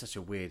it's just such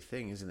a weird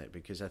thing, isn't it?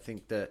 Because I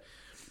think that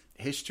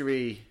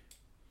history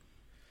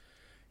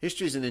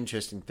is an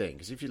interesting thing.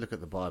 Because if you look at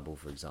the Bible,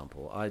 for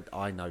example,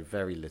 I know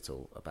very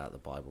little about the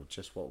Bible,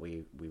 just what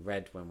we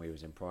read when we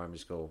was in primary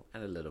school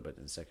and a little bit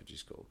in secondary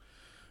school.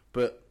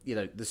 But,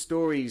 the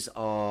stories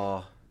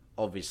are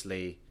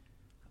obviously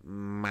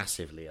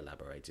massively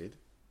elaborated.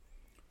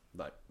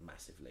 Like,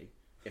 massively.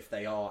 If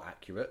they are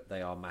accurate,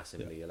 they are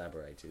massively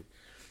elaborated.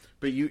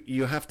 But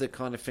you have to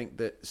kind of think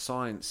that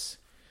science,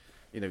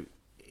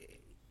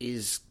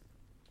 is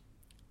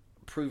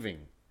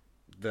proving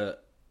that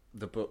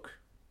the book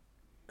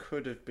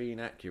could have been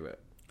accurate.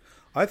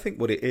 I think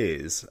what it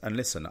is, and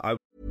listen,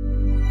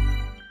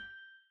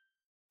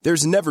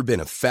 There's never been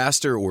a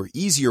faster or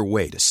easier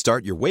way to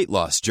start your weight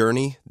loss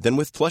journey than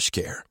with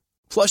PlushCare.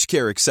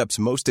 PlushCare accepts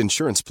most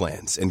insurance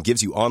plans and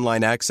gives you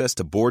online access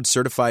to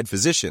board-certified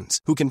physicians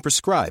who can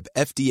prescribe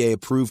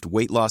FDA-approved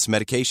weight loss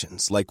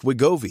medications like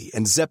Wegovy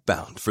and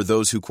Zepbound for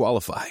those who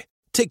qualify.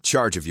 Take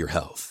charge of your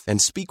health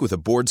and speak with a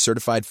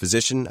board-certified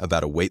physician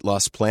about a weight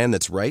loss plan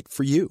that's right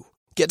for you.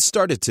 Get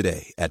started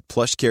today at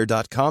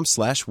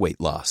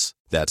plushcare.com/weight-loss.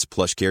 That's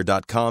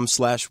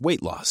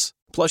plushcare.com/weight-loss.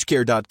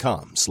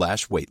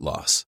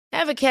 plushcare.com/weight-loss.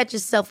 Ever catch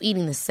yourself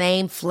eating the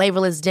same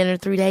flavorless dinner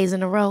 3 days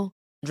in a row?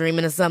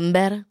 Dreaming of something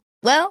better?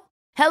 Well,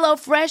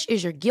 HelloFresh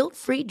is your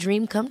guilt-free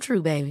dream come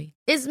true, baby.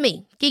 It's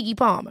me, Keke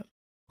Palmer.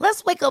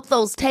 Let's wake up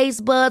those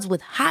taste buds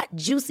with hot,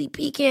 juicy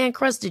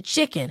pecan-crusted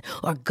chicken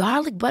or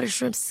garlic butter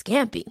shrimp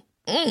scampi.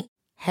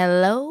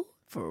 Hello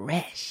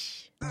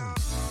Fresh.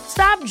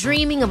 Stop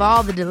dreaming of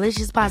all the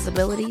delicious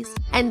possibilities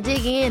and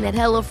dig in at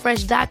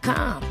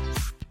HelloFresh.com.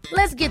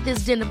 Let's get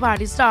this dinner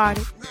party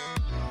started.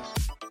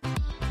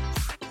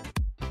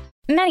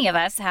 Many of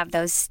us have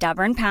those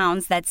stubborn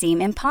pounds that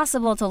seem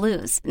impossible to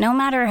lose, no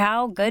matter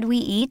how good we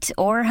eat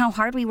or how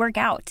hard we work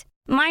out.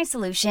 My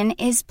solution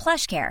is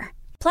PlushCare.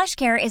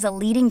 PlushCare is a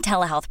leading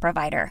telehealth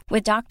provider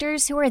with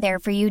doctors who are there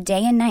for you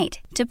day and night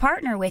to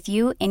partner with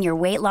you in your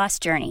weight loss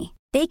journey.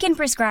 They can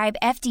prescribe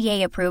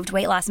FDA-approved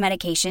weight loss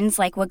medications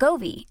like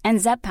Wegovy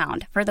and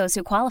Zepbound for those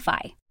who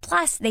qualify.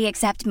 Plus, they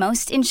accept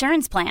most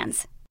insurance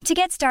plans. To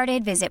get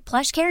started, visit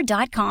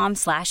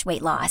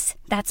plushcare.com/weight-loss.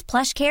 That's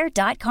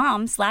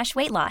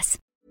plushcare.com/weight-loss.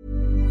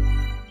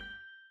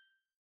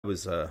 I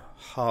was a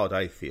hard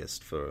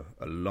atheist for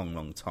a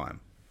long time,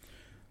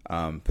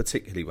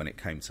 particularly when it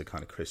came to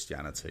kind of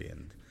Christianity,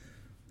 and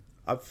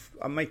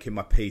I'm making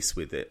my peace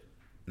with it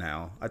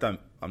now.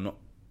 I'm not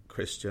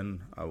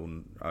Christian. I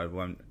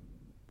won't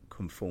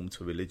conform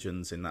to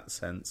religions in that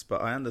sense,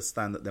 but I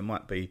understand that there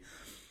might be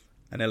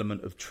an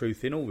element of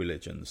truth in all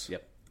religions.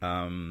 Yep.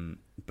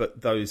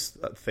 But those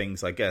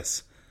things, I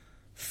guess,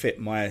 fit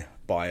my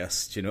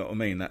bias. Do you know what I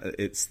mean?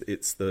 It's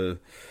the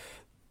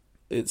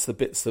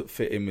bits that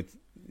fit in with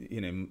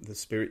the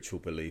spiritual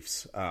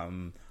beliefs.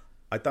 I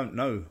don't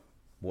know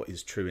what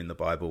is true in the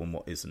Bible and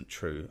what isn't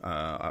true.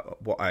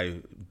 What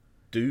I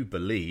do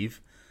believe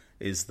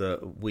is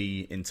that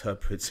we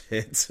interpret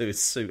it to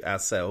suit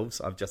ourselves.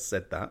 I've just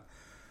said that,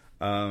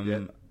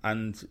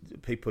 and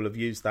people have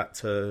used that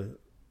to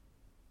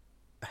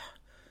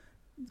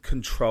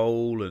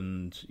control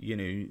and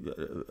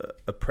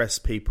oppress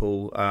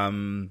people.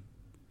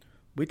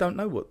 We don't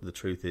know what the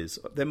truth is.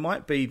 There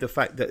might be the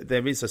fact that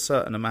there is a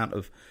certain amount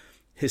of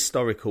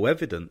historical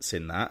evidence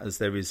in that, as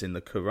there is in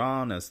the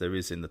Quran, as there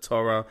is in the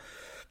Torah,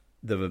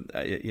 the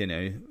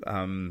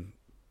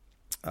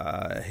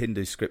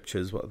Hindu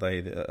scriptures. What are they?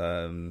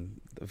 The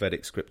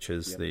Vedic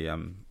scriptures,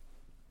 the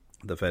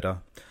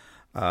Veda,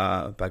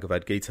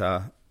 Bhagavad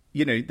Gita.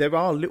 There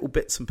are little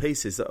bits and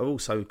pieces that are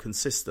also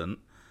consistent.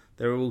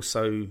 There are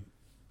also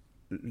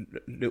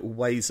little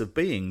ways of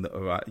being that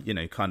are,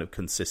 kind of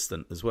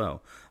consistent as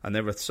well. And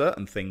there are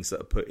certain things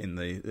that are put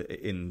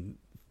in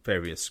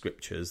various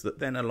scriptures that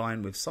then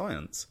align with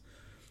science.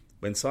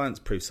 When science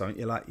proves something,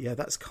 you're like, yeah,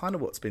 that's kind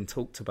of what's been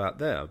talked about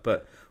there.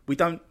 But we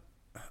don't,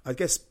 I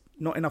guess,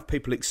 not enough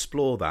people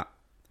explore that.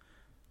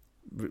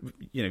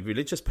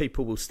 Religious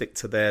people will stick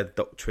to their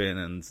doctrine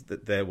and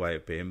their way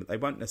of being, but they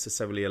won't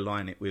necessarily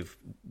align it with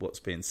what's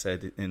being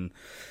said in,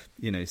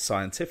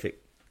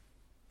 scientific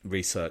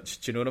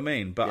research. Do you know what I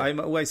mean? But I'm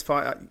always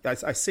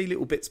I see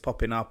little bits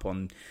popping up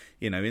on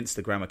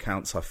Instagram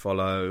accounts I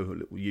follow,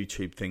 little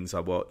YouTube things I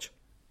watch,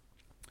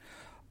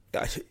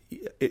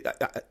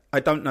 I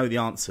don't know the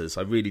answers.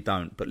 I really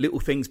don't. But little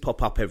things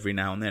pop up every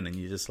now and then, and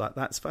you're just like,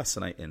 that's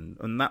fascinating.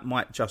 And that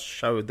might just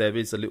show there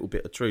is a little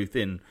bit of truth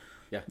in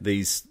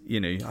these,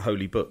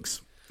 holy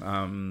books.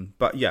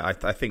 But yeah,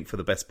 I think for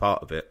the best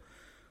part of it,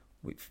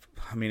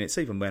 it's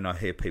even when I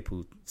hear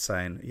people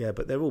saying, yeah,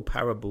 but they're all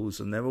parables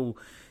and they're all,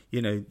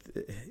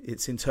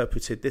 it's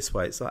interpreted this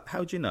way. It's like,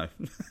 how do you know?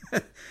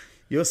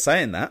 You're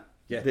saying that.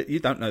 Yeah. But you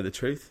don't know the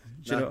truth.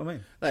 Do you know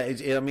what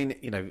I mean?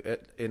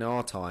 In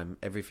our time,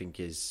 everything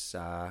is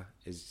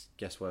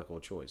guesswork or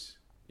choice.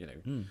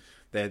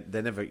 They're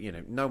never,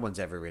 no one's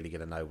ever really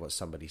going to know what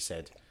somebody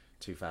said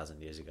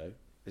 2,000 years ago.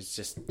 It's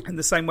just in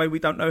the same way we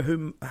don't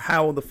know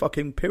how the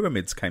fucking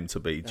pyramids came to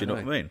be. Do you know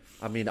what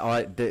I mean?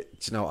 I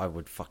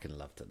would fucking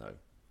love to know.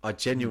 I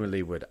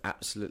genuinely would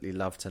absolutely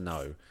love to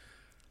know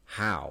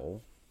how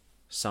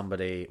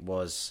somebody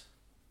was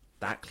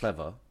that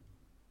clever.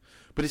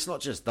 But it's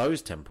not just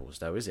those temples,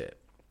 though, is it?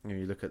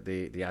 You look at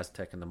the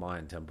Aztec and the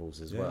Mayan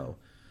temples as well.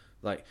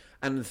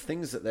 And the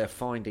things that they're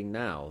finding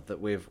now that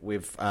with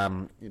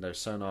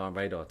sonar and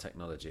radar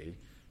technology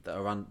that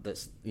are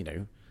that's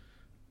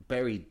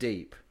buried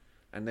deep.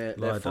 And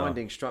they're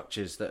finding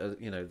structures that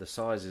are, the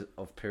size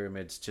of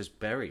pyramids just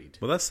buried.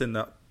 Well, that's in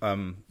that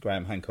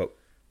Graham Hancock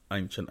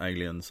Ancient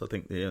Aliens, I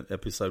think the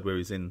episode where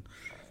he's in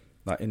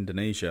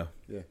Indonesia.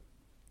 Yeah.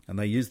 And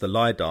they use the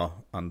LiDAR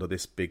under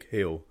this big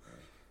hill.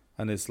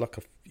 And there's like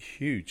a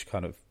huge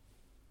kind of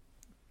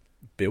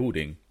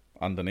building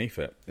underneath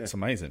it. Yeah. It's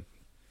amazing.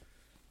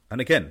 And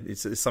again,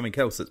 it's something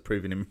else that's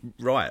proving him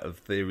right of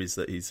theories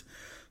that he's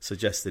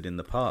suggested in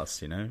the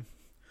past,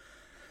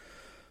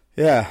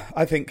 Yeah,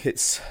 I think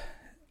it's...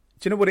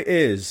 Do you know what it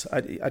is?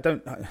 I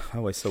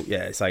always thought,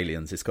 it's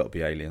aliens. It's got to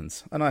be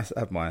aliens. And I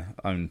have my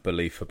own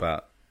belief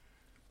about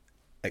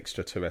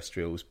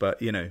extraterrestrials.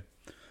 But,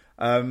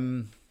 I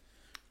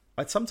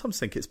sometimes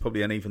think it's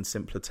probably an even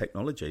simpler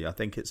technology. I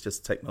think it's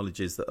just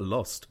technologies that are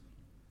lost.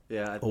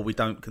 Yeah. Or we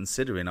don't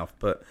consider enough.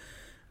 But,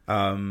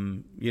 I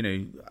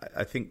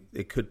think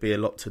it could be a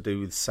lot to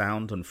do with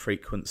sound and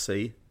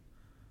frequency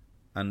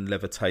and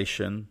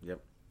levitation.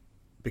 Yep.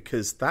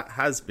 Because that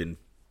has been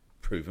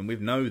proven. We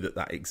know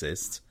that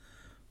exists.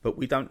 But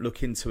we don't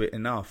look into it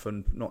enough,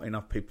 and not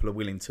enough people are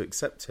willing to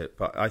accept it.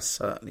 But I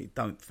certainly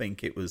don't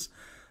think it was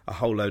a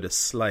whole load of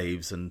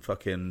slaves and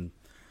fucking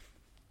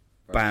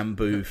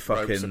bamboo,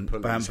 ropes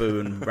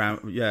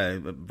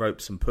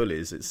and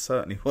pulleys. It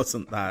certainly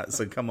wasn't that.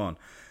 So come on.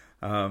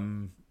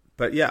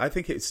 But yeah, I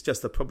think it's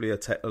just probably a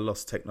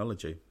lost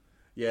technology.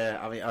 Yeah,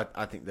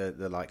 I think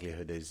the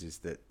likelihood is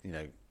that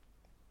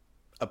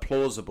a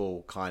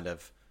plausible kind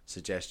of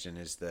suggestion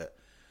is that.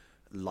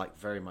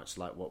 Very much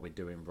like what we're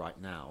doing right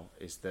now,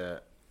 is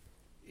that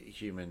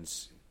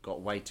humans got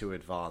way too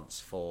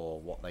advanced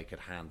for what they could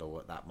handle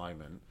at that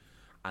moment,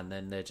 and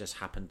then there just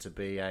happened to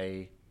be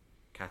a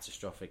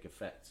catastrophic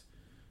effect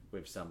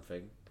with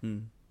something,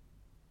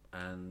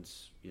 and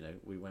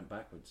we went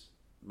backwards,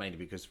 mainly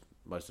because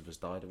most of us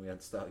died and we had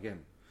to start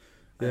again.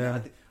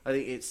 Yeah, I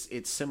think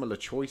it's similar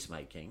choice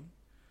making,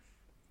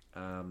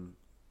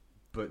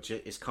 but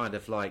it's kind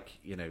of like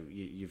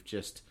you've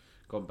just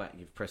gone back,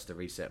 you've pressed the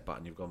reset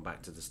button, you've gone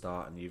back to the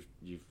start, and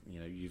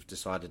you've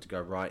decided to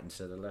go right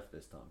instead of left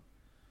this time.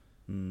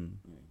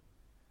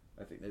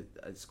 I think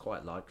it's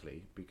quite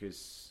likely,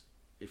 because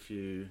if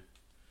you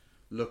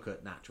look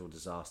at natural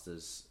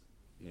disasters,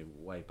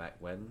 way back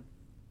when,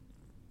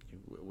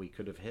 we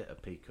could have hit a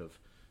peak of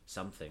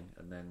something,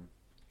 and then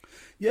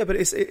but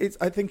it's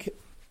I think,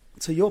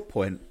 to your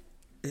point,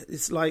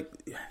 it's like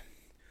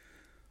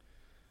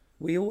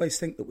we always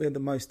think that we're the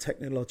most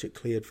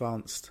technologically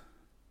advanced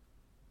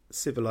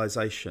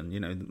civilization,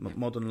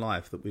 modern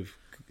life, that we've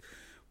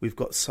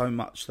got so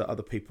much that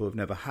other people have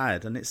never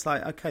had. And it's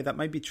like, okay, that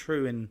may be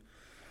true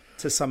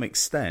to some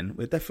extent.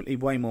 We're definitely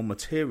way more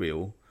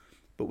material,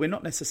 but we're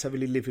not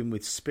necessarily living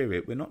with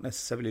spirit. We're not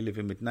necessarily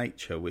living with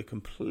nature. We're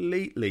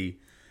completely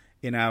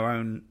in our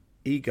own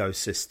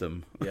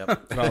ecosystem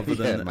rather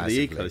than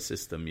the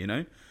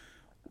ecosystem,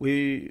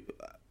 we're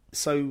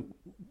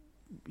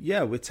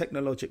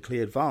technologically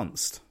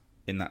advanced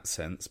in that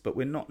sense, but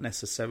we're not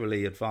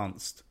necessarily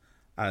advanced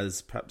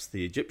as perhaps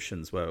the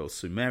Egyptians were or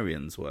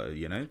Sumerians were,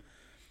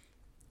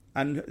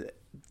 and it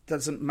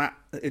doesn't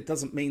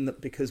mean that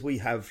because we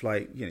have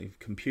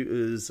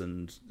computers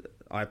and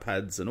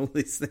iPads and all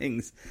these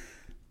things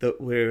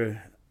that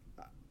we're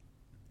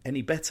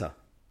any better,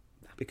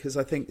 because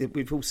I think that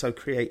we've also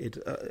created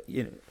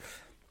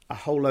a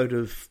whole load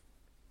of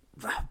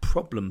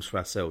problems for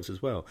ourselves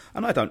as well.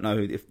 And I don't know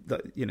if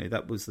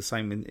that was the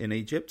same in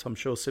Egypt. I'm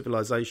sure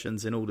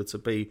civilizations, in order to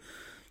be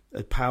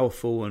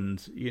powerful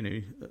and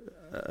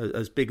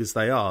as big as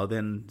they are,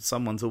 then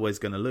someone's always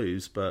going to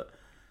lose. But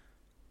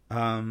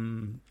I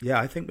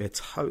think we're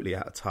totally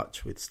out of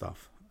touch with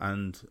stuff.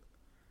 And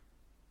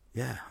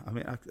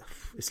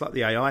it's like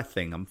the AI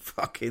thing. I'm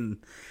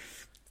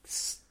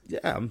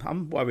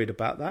worried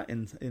about that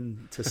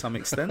in to some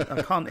extent.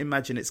 I can't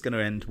imagine it's going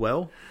to end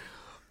well.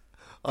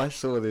 I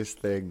saw this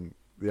thing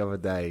the other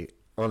day.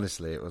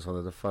 Honestly, it was one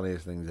of the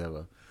funniest things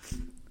ever.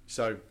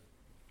 So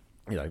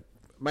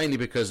mainly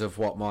because of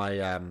what my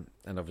and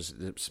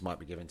obviously this might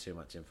be giving too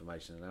much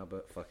information now,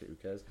 but fuck it, who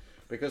cares?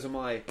 Because of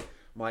my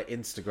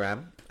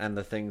Instagram and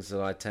the things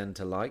that I tend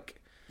to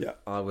like. Yeah,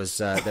 I was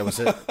there was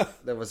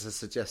a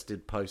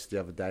suggested post the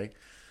other day,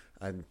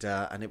 and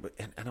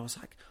I was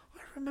like, I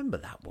remember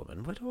that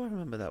woman. What do I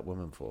remember that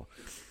woman for?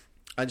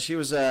 And she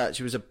was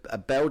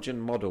a Belgian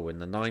model in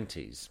the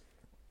 90s,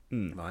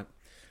 right?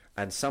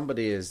 And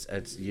somebody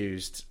has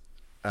used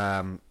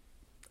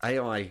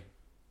AI,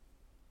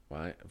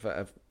 right,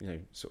 for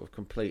sort of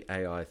complete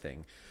AI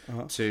thing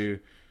to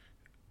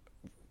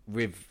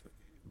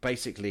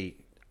basically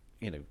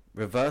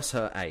reverse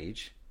her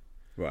age,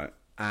 right,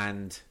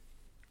 and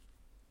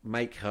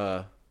make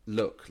her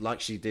look like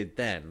she did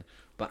then,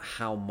 but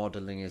how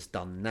modelling is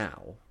done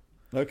now.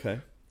 Okay.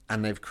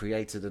 And they've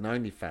created an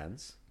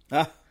OnlyFans.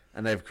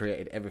 And they've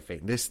created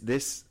everything. This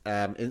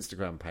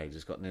Instagram page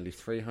has got nearly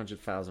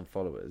 300,000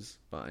 followers,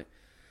 right?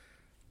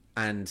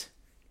 And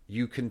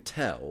you can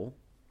tell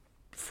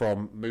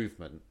from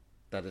movement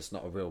that it's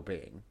not a real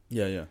being.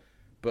 Yeah.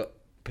 But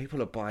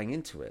people are buying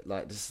into it.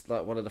 Like, this is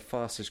like one of the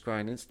fastest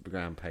growing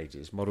Instagram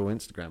pages, model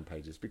Instagram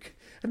pages.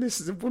 And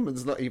this is a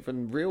woman's not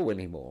even real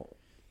anymore.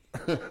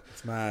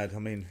 It's mad. I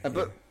mean,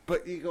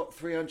 but you got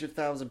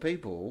 300,000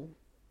 people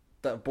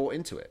that have bought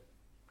into it.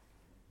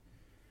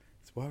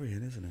 It's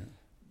worrying, isn't it?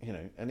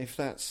 And if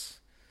that's,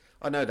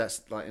 I know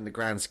that's like in the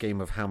grand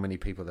scheme of how many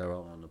people there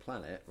are on the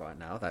planet right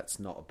now, that's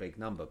not a big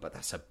number, but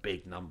that's a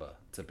big number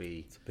to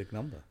be. It's a big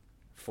number.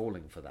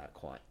 Falling for that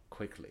quite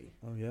quickly.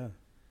 Oh yeah.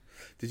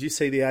 Did you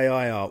see the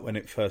AI art when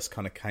it first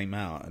kind of came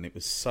out? And it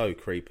was so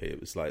creepy. It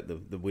was like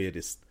the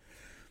weirdest.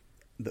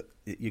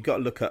 You got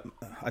to look at.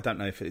 I don't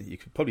know if you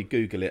could probably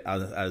Google it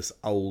as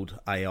old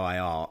AI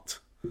art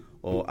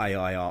or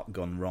AI art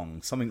gone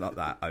wrong, something like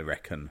that. I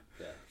reckon.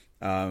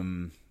 Yeah.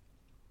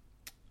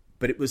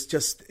 But it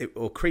was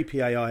or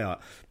creepy AI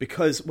art,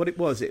 because what it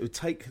would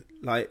take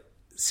like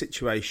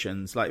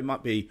situations, like it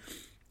might be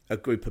a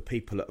group of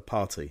people at a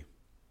party,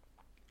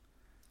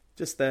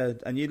 just there,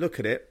 and you look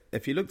at it.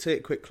 If you looked at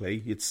it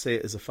quickly, you'd see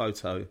it as a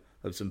photo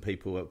of some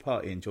people at a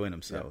party enjoying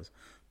themselves. Yeah.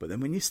 But then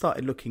when you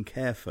started looking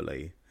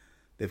carefully,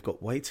 they've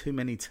got way too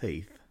many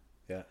teeth.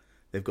 Yeah,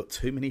 they've got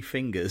too many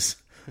fingers.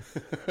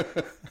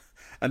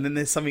 And then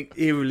there's something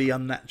eerily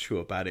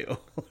unnatural about it,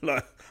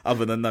 like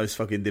other than those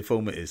fucking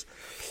deformities.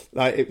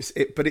 Like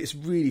but it's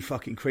really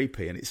fucking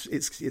creepy, and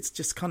it's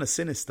just kind of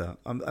sinister.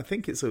 I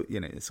think it's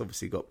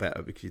obviously got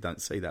better because you don't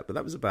see that, but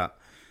that was about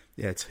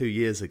 2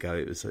 years ago.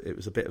 It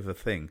was a bit of a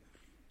thing.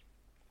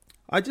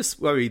 I just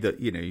worry that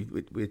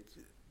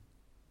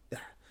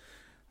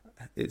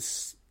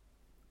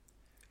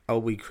are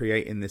we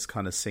creating this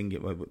kind of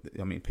singular?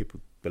 I mean, people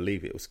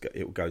believe it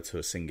will go to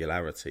a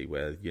singularity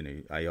where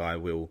AI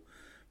will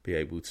be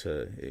able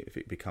to, if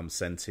it becomes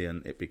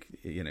sentient,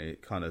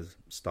 it kind of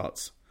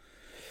starts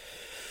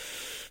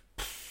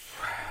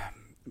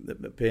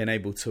being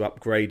able to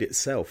upgrade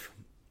itself,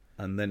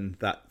 and then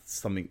that's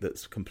something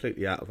that's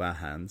completely out of our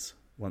hands.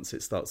 Once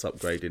it starts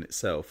upgrading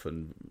itself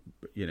and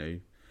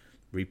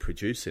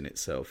reproducing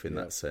itself in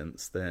that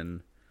sense,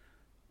 then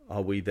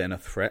are we then a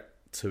threat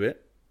to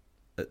it,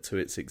 to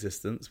its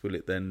existence? Will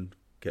it then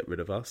get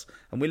rid of us?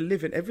 And we're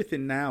living,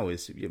 everything now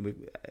is,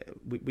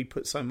 we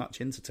put so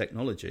much into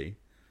technology.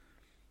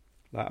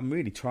 Like, I'm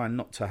really trying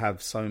not to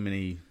have so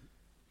many,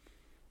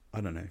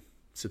 I don't know,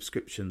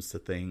 subscriptions to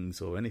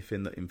things or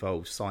anything that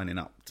involves signing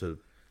up to,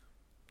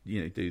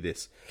 do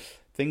this.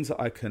 Things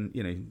that I can,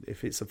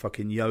 if it's a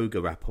fucking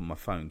yoga app on my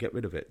phone, get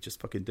rid of it.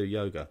 Just fucking do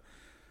yoga.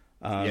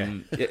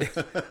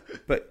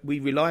 But we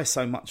rely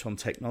so much on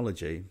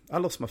technology. I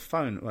lost my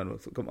phone. Well,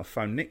 I got my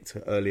phone nicked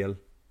earlier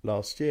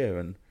last year,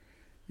 and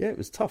it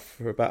was tough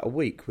for about a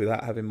week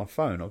without having my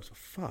phone. I was like,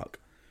 fuck.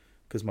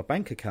 Because my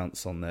bank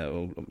account's on there,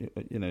 or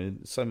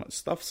so much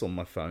stuff's on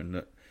my phone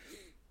that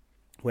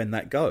when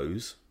that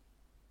goes,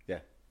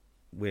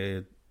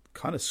 we're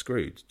kind of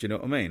screwed. Do you know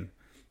what I mean?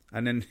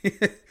 And then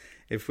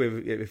if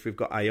we've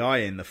got AI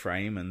in the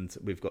frame and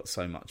we've got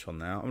so much on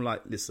there, I'm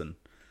like, listen,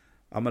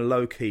 I'm a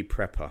low key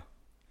prepper.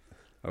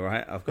 All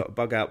right, I've got a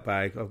bug out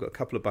bag. I've got a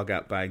couple of bug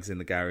out bags in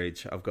the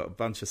garage. I've got a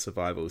bunch of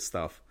survival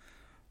stuff.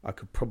 I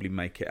could probably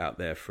make it out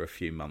there for a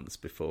few months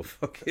before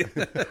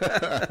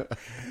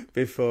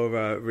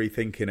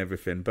rethinking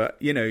everything. But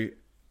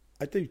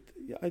I do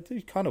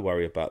kind of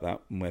worry about that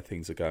and where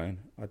things are going.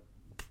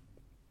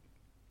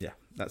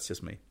 That's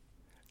just me.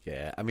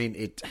 Yeah, I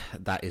mean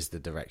that is the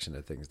direction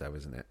of things, though,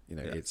 isn't it?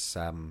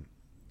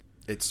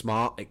 It's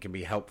smart. It can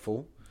be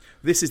helpful.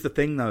 This is the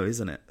thing, though,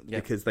 isn't it? Yeah.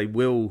 Because they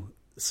will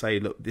say,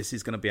 look, this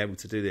is going to be able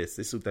to do this.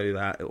 This will do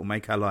that. It will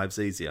make our lives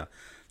easier.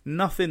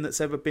 Nothing that's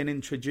ever been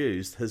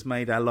introduced has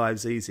made our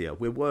lives easier.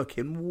 We're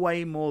working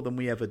way more than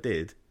we ever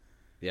did.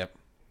 Yep.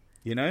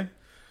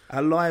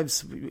 Our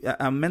lives,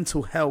 our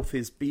mental health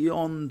is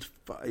beyond,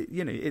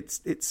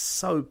 it's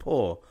so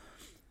poor.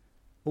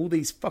 All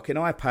these fucking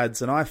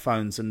iPads and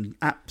iPhones and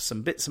apps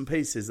and bits and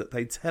pieces that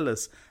they tell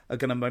us are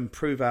going to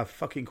improve our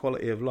fucking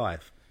quality of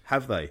life.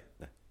 Have they?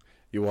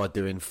 You are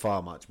doing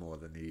far much more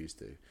than you used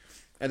to.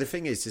 And the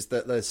thing is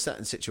that there's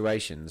certain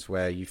situations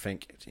where you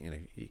think,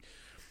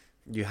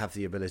 you have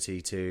the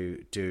ability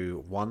to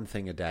do one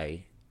thing a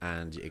day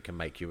and it can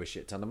make you a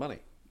shit ton of money.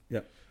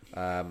 Yeah.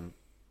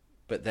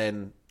 But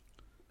then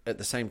at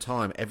the same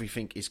time,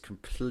 everything is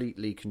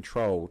completely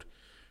controlled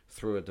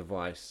through a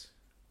device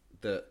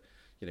that,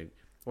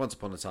 once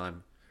upon a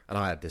time, and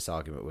I had this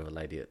argument with a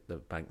lady at the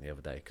bank the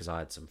other day because I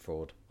had some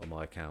fraud on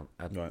my account.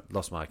 I'd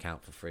lost my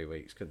account for 3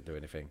 weeks, couldn't do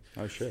anything.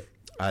 Oh, shit.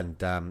 And,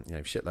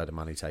 shitload of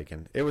money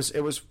taken. It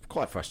was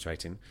quite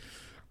frustrating.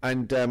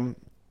 And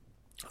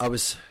I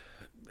was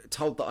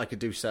told that I could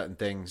do certain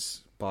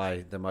things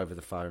by them over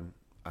the phone,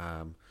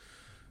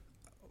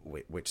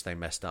 which they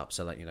messed up.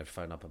 So,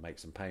 phone up and make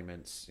some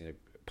payments,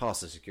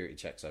 pass the security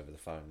checks over the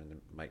phone and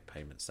then make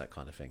payments, that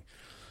kind of thing.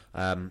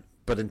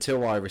 But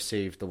until I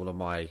received all of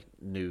my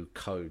new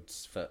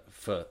codes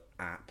for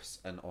apps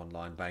and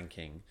online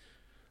banking,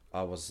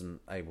 I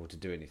wasn't able to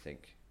do anything.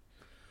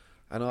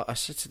 And I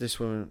said to this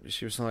woman,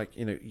 she was like,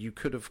 you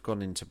could have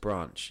gone into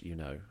branch,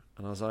 And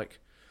I was like,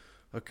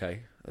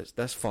 okay,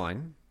 that's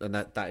fine. And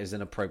that is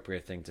an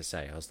appropriate thing to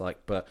say. I was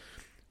like, but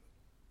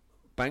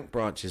bank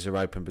branches are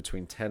open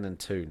between 10 and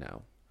 2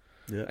 now.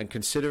 Yeah. And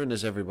considering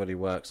as everybody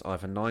works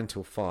either 9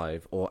 till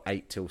 5 or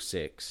 8 till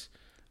 6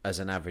 as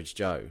an average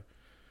Joe,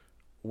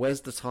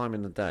 where's the time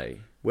in the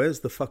day? Where's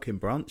the fucking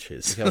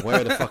branches? Yeah,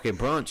 where are the fucking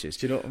branches?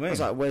 Do you know what I mean? I was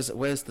like,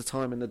 where's the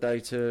time in the day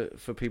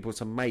for people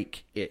to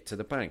make it to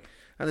the bank?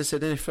 And they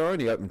said, if they're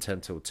only open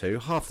 10 till 2,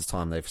 half the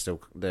time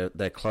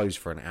they're closed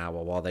for an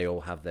hour while they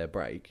all have their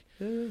break.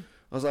 Yeah.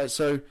 I was like,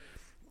 so,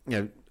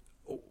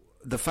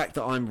 the fact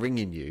that I'm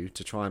ringing you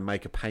to try and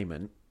make a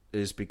payment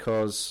is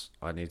because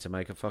I need to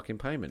make a fucking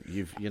payment.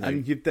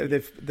 And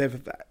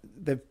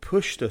they've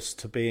pushed us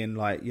to being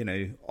like,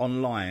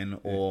 online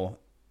or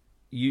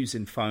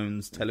using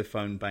phones,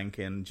 telephone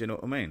banking. Do you know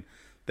what I mean?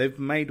 They've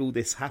made all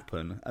this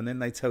happen, and then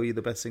they tell you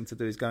the best thing to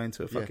do is go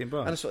into a fucking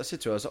branch. And that's what I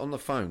said to her. I was on the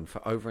phone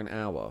for over an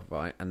hour,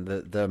 right? And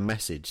the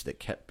message that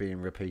kept being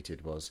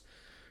repeated was,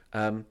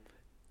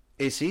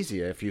 it's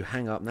easier if you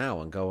hang up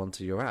now and go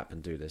onto your app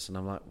and do this. And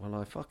I'm like, well,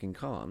 I fucking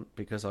can't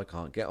because I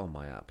can't get on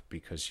my app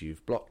because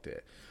you've blocked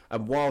it.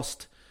 And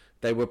whilst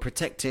they were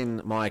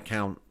protecting my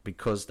account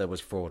because there was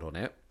fraud on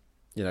it,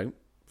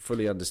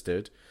 fully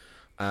understood.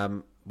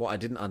 What I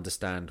didn't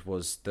understand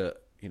was that,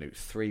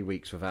 3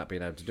 weeks without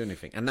being able to do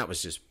anything. And that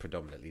was just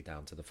predominantly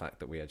down to the fact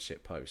that we had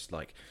shit posts.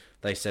 Like,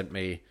 they sent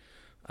me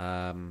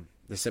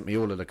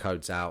all of the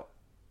codes out,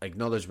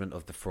 acknowledgement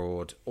of the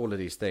fraud, all of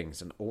these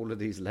things. And all of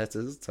these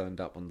letters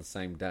turned up on the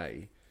same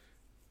day,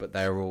 but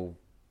they were all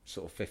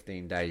sort of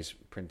 15 days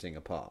printing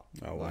apart.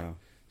 Oh, wow.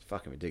 It's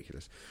fucking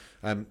ridiculous.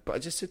 But I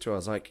just said to her, I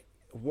was like,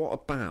 what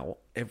about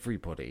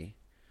everybody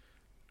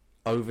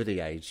over the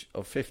age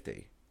of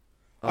 50?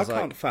 I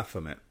can't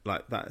fathom it.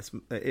 Like,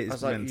 it is. I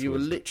was like, you were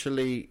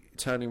literally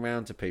turning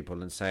around to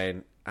people and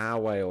saying our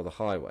way or the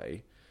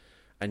highway,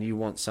 and you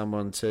want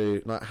someone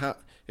to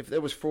if there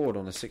was fraud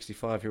on a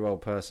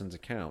 65-year-old person's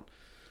account,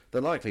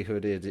 the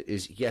likelihood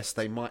is yes,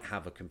 they might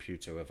have a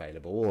computer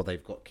available or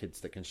they've got kids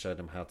that can show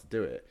them how to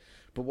do it.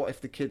 But what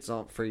if the kids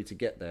aren't free to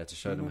get there to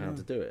show them how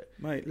to do it?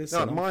 Mate,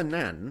 listen. My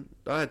nan,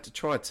 I had to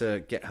try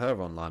to get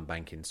her online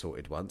banking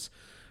sorted once,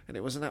 and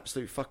it was an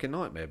absolute fucking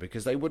nightmare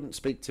because they wouldn't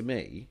speak to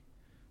me.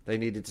 They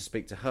needed to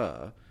speak to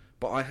her,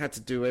 but I had to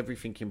do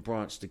everything in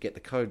branch to get the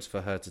codes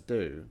for her to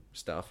do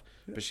stuff,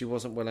 but she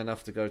wasn't well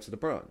enough to go to the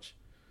branch.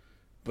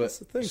 But that's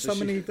the thing.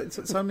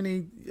 So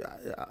many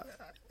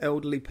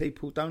elderly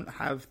people don't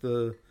have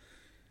the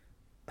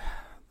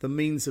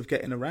means of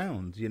getting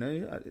around.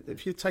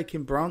 If you're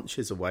taking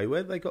branches away, where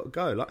have they got to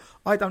go? Like,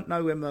 I don't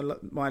know where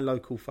my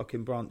local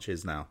fucking branch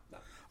is now. No.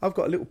 I've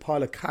got a little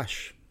pile of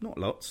cash, not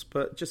lots,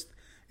 but just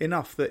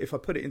enough that if I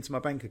put it into my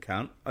bank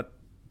account, I'd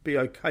be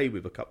okay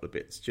with a couple of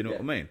bits. Do you know what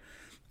I mean?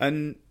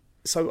 And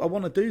so I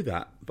want to do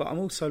that, but I'm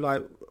also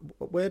like,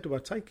 where do I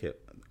take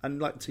it?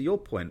 And like, to your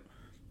point,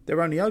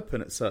 they're only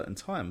open at certain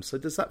times. So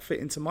does that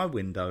fit into my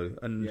window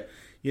and,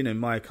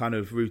 my kind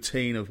of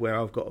routine of where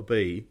I've got to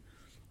be?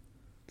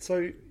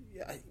 So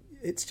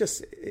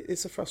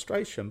it's a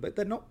frustration, but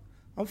they're not.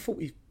 I'm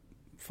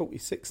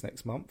 46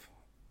 next month,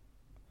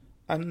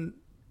 and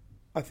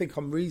I think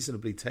I'm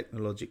reasonably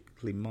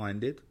technologically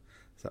minded.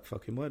 Is that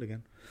fucking word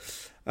again?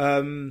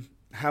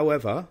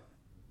 However,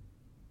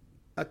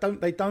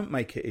 they don't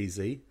make it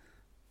easy.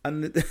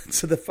 And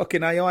to the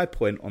fucking AI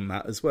point on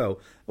that as well,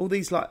 all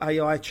these like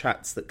AI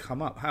chats that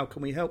come up, how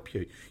can we help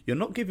you? You're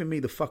not giving me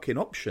the fucking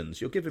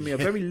options. You're giving me a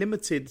very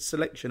limited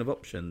selection of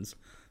options.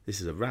 This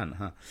is a rant,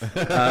 huh?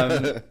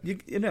 A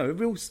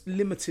real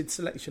limited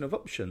selection of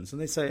options.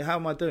 And they say, how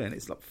am I doing?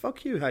 It's like,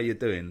 fuck you, how you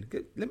doing?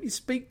 Let me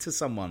speak to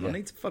someone. Yeah. I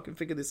need to fucking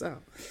figure this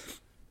out.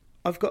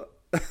 I've got...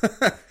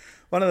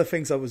 One of the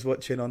things I was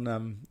watching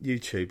on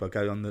YouTube, I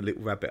go on the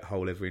little rabbit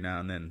hole every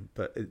now and then,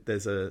 but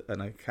there's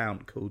an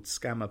account called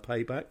Scammer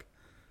Payback.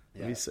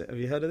 Yeah. Have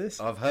you heard of this?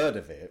 I've heard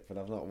of it, but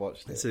I've not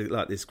watched it. It's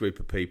like this group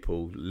of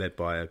people led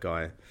by a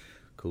guy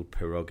called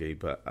Pierogi,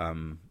 but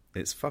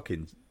it's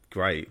fucking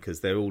great because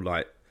they're all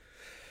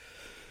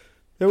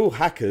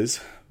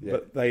hackers,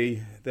 but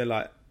they're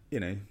like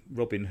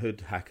Robin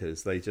Hood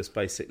hackers. They just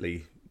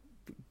basically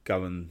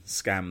go and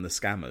scam the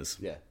scammers.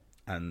 Yeah.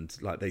 And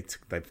like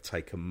they've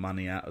taken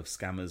money out of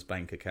scammers'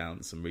 bank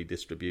accounts and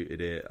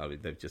redistributed it. I mean,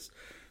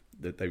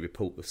 they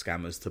report the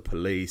scammers to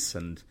police,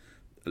 and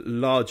a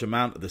large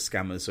amount of the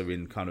scammers are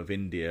in kind of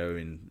India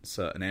in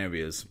certain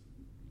areas,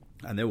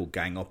 and they're all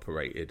gang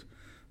operated.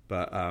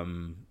 But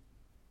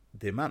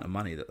the amount of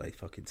money that they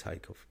fucking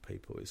take off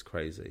people is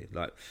crazy.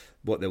 Like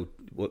what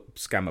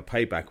Scammer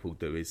Payback will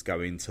do is go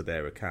into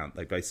their account.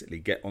 They basically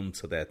get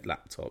onto their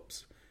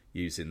laptops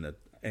using the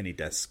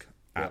AnyDesk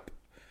app.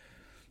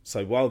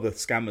 So while the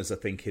scammers are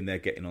thinking they're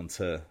getting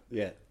onto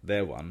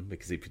their one,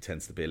 because he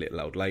pretends to be a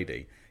little old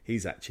lady,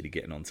 he's actually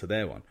getting onto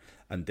their one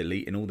and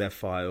deleting all their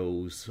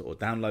files or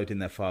downloading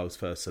their files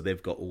first, so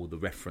they've got all the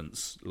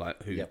reference,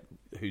 like who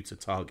to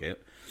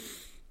target,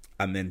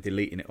 and then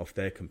deleting it off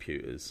their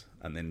computers,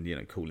 and then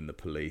calling the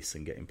police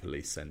and getting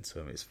police sent to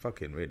them. It's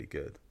fucking really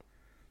good.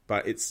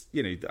 But it's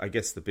I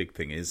guess the big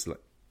thing is,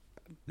 like,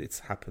 it's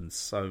happened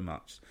so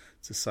much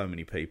to so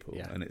many people,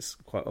 and it's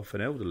quite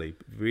often elderly,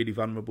 really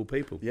vulnerable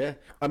people. Yeah,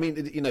 I mean,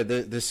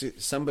 there's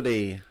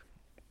somebody.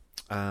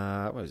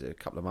 What was it? A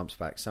couple of months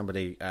back,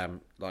 somebody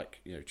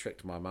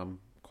tricked my mum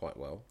quite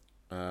well,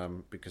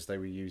 because they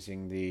were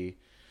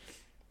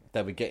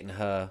getting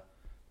her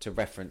to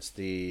reference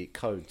the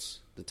codes,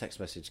 the text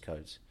message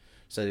codes.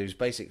 So he was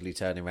basically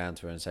turning around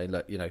to her and saying,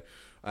 "Look,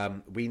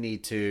 we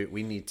need to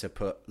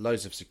put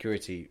loads of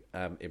security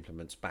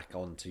implements back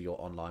onto your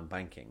online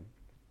banking.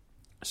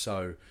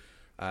 So,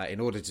 in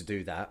order to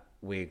do that,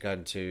 we're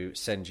going to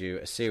send you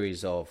a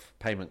series of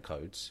payment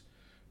codes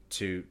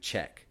to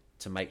check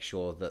to make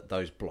sure that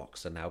those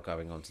blocks are now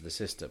going onto the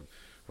system."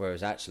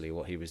 Whereas actually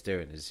what he was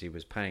doing is he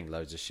was paying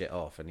loads of shit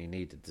off, and he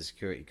needed the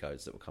security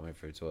codes that were coming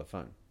through to her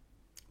phone.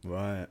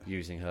 Right.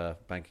 Using her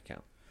bank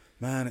account.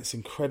 Man, it's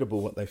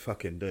incredible what they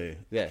fucking do.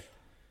 Yeah.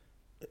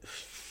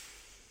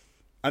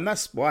 And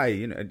that's why,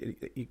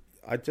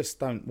 I just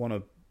don't want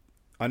to...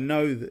 I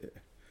know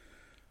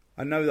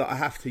that I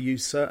have to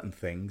use certain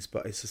things,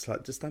 but it's just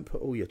like, just don't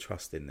put all your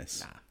trust in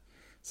this. Nah.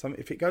 So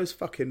if it goes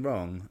fucking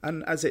wrong,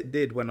 and as it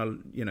did when I,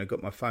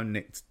 got my phone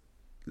nicked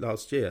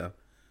last year,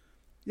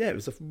 it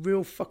was a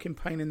real fucking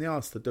pain in the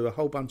arse to do a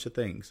whole bunch of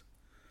things.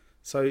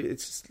 So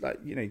it's just like,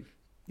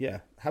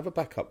 have a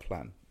backup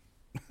plan.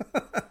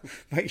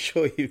 Make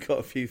sure you've got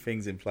a few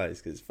things in place,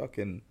 because it's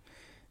fucking,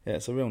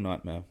 it's a real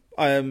nightmare.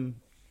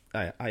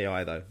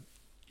 AI though,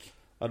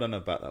 I don't know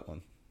about that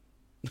one.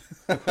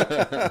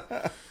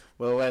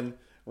 Well,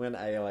 when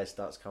AI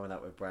starts coming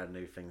up with brand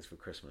new things for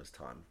Christmas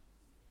time,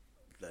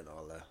 then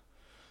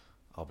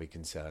I'll be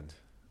concerned,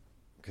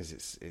 because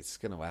it's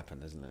going to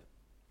happen, isn't it?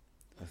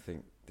 I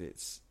think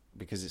it's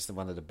because it's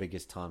one of the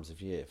biggest times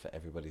of year for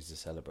everybody to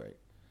celebrate,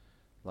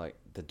 like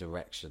the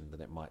direction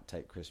that it might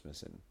take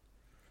Christmas in.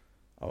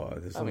 Oh,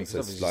 I mean,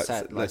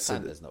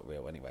 Santa's not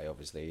real anyway.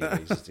 Obviously,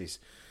 he's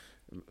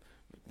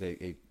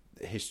the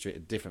history,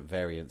 different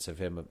variants of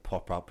him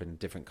pop up in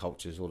different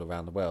cultures all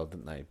around the world,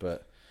 don't they?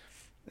 But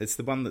it's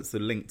the one that's the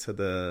link to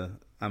the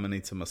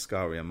Amanita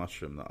muscaria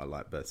mushroom that I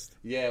like best.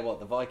 Yeah,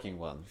 the Viking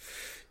one?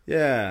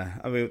 Yeah,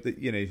 I mean,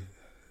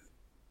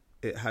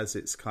 it has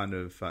its kind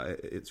of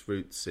its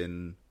roots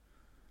in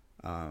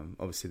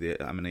obviously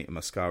the Amanita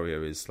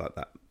muscaria is like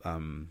that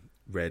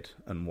red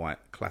and white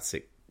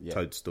classic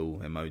toadstool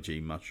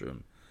emoji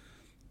mushroom,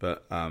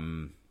 but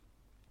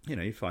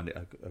you find it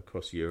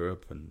across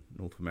Europe and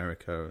North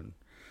America and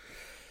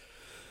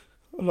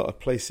a lot of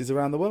places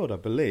around the world, I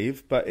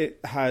believe. But it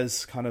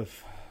has kind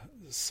of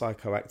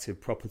psychoactive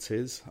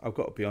properties. I've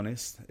got to be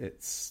honest,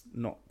 it's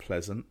not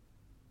pleasant.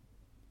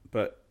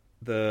 But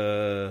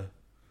the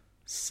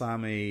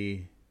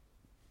Sami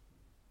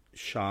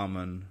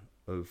shaman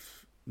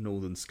of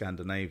northern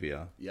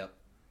Scandinavia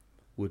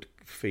would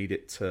feed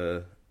it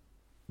to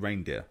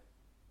reindeer.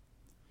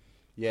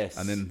 Yes.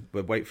 And then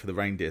we'd wait for the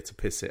reindeer to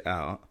piss it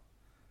out,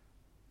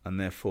 and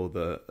therefore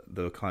the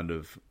kind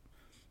of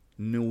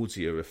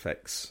nausea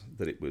effects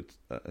that it would,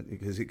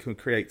 because it can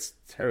create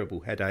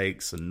terrible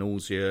headaches and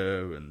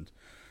nausea and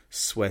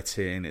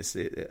sweating.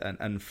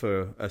 And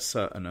for a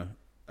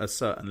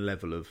certain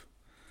level of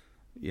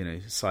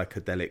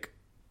psychedelic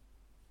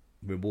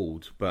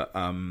reward, but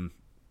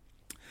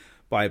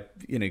by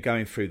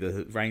going through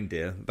the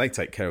reindeer, they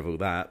take care of all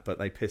that, but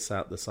they piss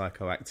out the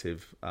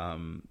psychoactive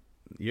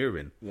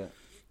urine. Yeah.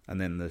 And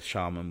then the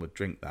shaman would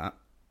drink that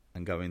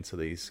and go into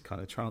these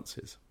kind of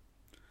trances.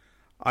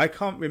 I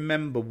can't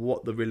remember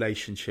what the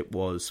relationship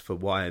was for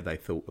why they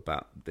thought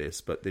about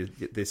this, but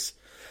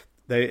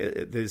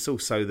there's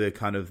also the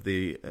kind of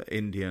the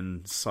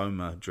Indian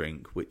soma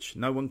drink, which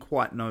no one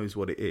quite knows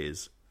what it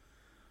is,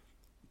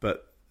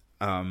 but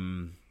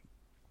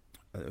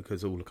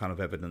because all the kind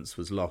of evidence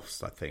was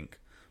lost, I think.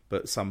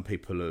 But some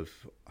people have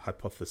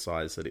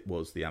hypothesized that it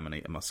was the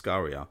Amanita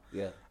muscaria.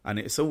 Yeah. And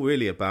it's all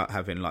really about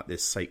having like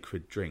this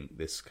sacred drink,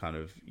 this kind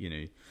of,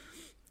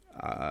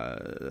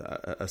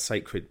 a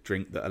sacred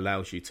drink that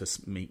allows you to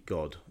meet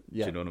God.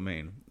 Yeah. Do you know what I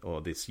mean? Or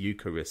this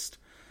Eucharist.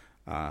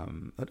 I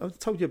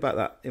told you about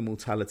that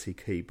Immortality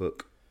Key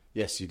book.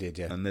 Yes, you did,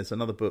 yeah. And there's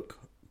another book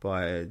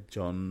by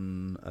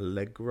John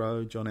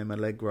M.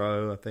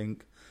 Allegro, I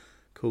think,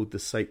 called The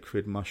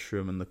Sacred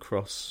Mushroom and the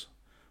Cross,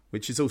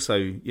 which is also,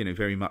 you know,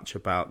 very much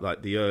about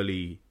like the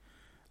early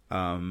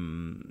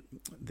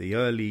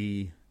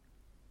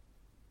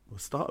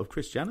start of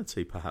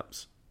Christianity,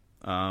 perhaps,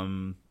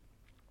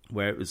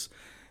 where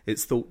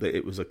it's thought that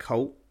it was a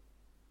cult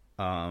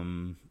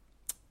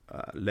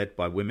led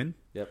by women,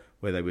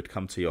 where they would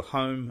come to your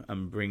home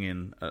and bring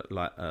in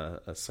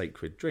a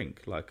sacred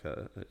drink, like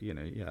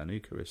an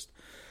Eucharist,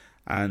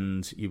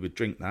 and you would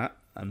drink that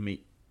and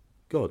meet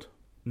God.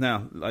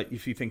 Now, like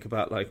if you think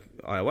about like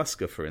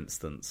ayahuasca, for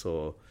instance,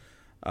 or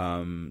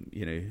a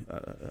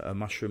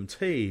mushroom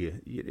tea,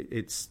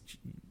 it's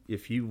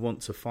if you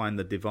want to find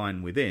the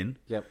divine within,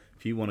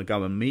 if you want to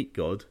go and meet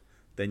God,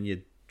 then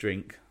you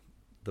drink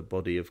the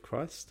body of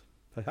Christ,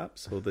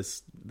 perhaps, or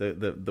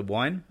the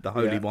wine, the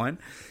holy wine.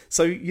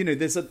 So, you know,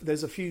 there's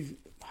a few.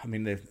 I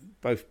mean,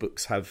 both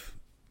books have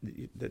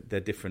their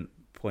different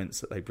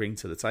points that they bring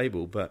to the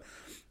table, but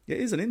it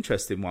is an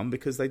interesting one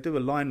because they do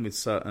align with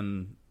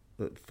certain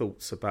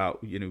thoughts about,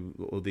 you know,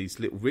 all these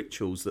little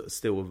rituals that are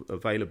still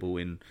available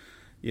in,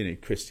 you know,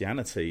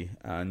 Christianity,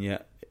 and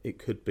yet it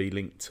could be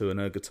linked to an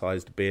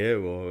ergotized beer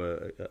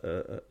or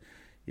a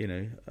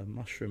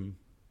mushroom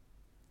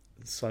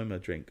soma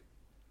drink.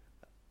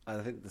 I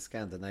think the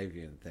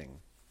Scandinavian thing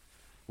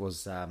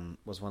was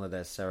one of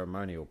their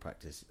ceremonial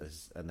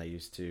practices, and they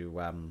used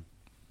to.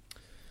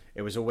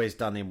 It was always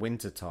done in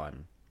winter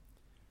time,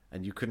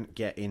 and you couldn't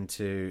get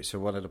into. So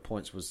one of the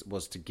points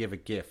was to give a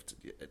gift.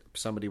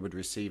 Somebody would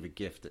receive a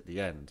gift at the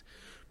end,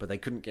 but they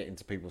couldn't get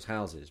into people's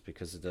houses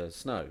because of the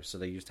snow. So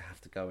they used to have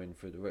to go in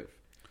through the roof.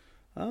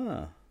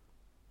 Ah,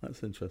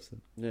 that's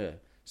interesting. Yeah.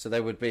 So they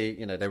would be,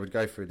 you know, they would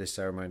go through this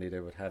ceremony. They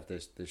would have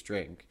this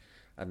drink.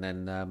 And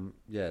then,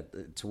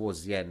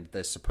 towards the end,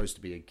 there's supposed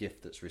to be a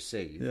gift that's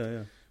received.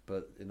 Yeah.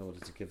 But in order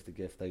to give the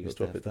gift, they used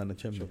to drop it down the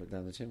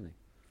chimney.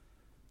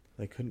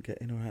 They couldn't get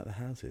in or out of the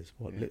houses.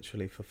 What,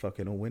 literally for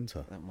fucking all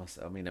winter? It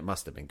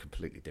must have been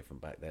completely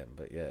different back then.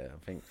 But yeah, I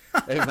think,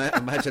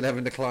 imagine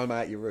having to climb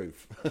out your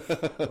roof.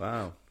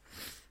 Wow.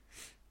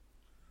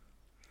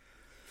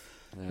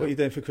 Yeah. What are you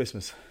doing for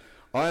Christmas?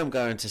 I am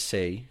going to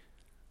see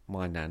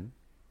my nan.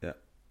 Yeah.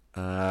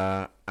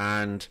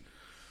 And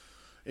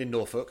in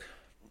Norfolk.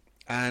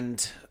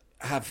 And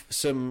have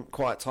some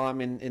quiet time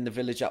in the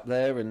village up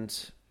there,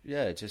 and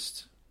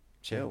just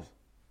chill.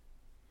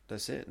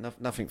 That's it.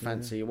 Nothing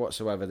fancy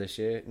whatsoever this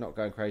year. Not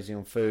going crazy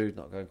on food.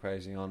 Not going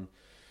crazy on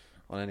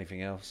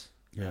anything else.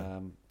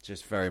 Yeah.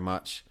 Just very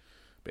much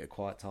a bit of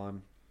quiet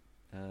time.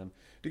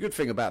 The good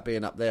thing about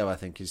being up there, I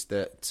think, is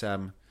that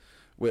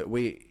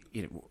we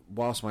you know,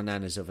 whilst my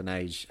nan is of an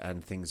age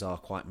and things are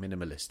quite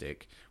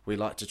minimalistic, we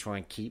like to try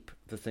and keep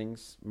the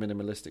things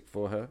minimalistic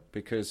for her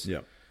because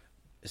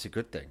it's a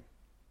good thing.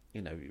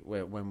 You know,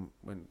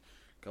 when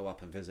go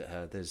up and visit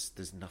her,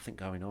 there's nothing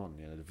going on.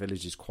 You know, the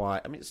village is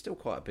quiet. I mean, it's still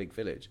quite a big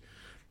village.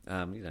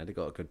 You know, they've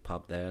got a good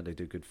pub there. They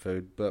do good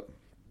food, but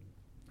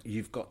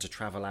you've got to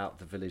travel out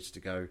the village to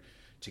go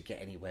to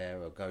get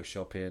anywhere or go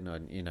shopping,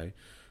 and you know,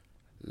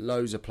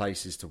 loads of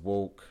places to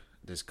walk.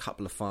 There's a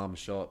couple of farm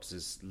shops.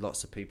 There's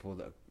lots of people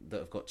that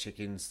have got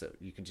chickens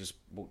that you can just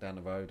walk down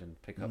the road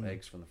and pick up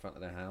eggs from the front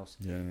of their house.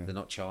 Yeah. They're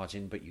not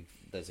charging, but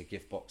there's a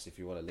gift box if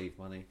you want to leave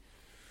money.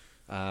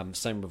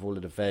 Same with all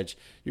of the veg.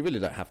 You really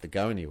don't have to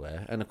go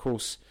anywhere. And of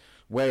course,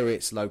 where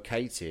it's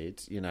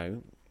located, you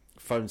know,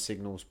 phone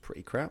signal's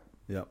pretty crap.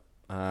 Yep.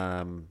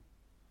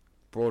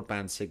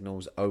 Broadband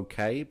signal's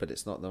okay, but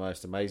it's not the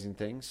most amazing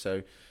thing.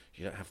 So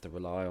you don't have to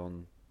rely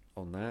on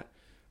that.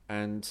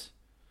 And,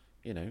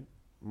 you know,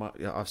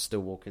 I still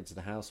walk into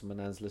the house and my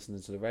nan's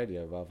listening to the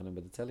radio rather than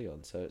with the telly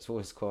on. So it's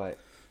always quite...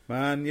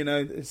 Man, you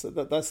know,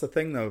 that's the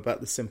thing, though, about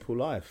the simple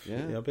life.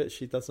 Yeah. I bet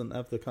she doesn't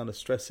have the kind of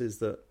stresses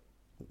that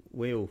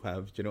we all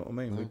have. Do you know what I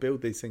mean? We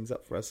build these things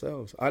up for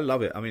ourselves. I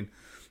love it. I mean,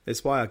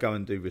 it's why I go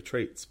and do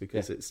retreats,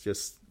 because it's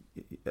just,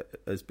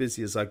 as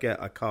busy as I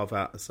get, I carve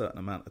out a certain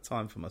amount of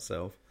time for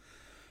myself.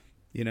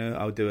 You know,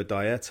 I'll do a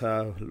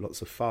dieta,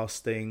 lots of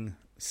fasting,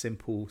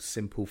 simple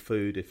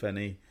food, if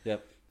any.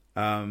 Yep.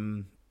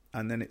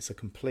 And then it's a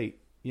complete,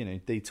 you know,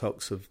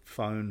 detox of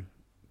phone,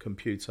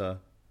 computer.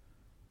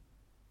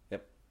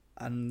 Yep.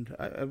 And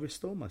I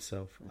restore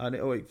myself. And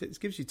it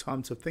gives you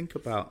time to think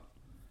about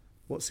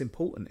what's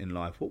important in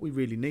life, what we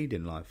really need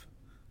in life.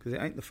 Because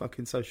it ain't the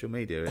fucking social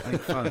media, it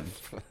ain't phone.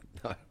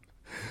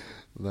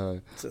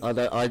 No.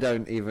 I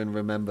don't even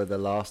remember the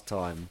last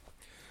time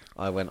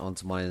I went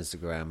onto my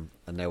Instagram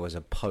and there was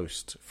a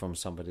post from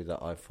somebody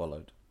that I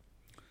followed.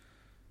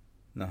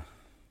 No.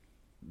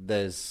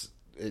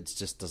 It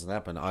just doesn't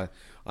happen. I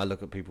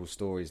look at people's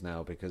stories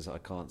now because I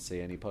can't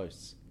see any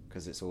posts,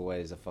 because it's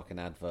always a fucking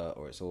advert,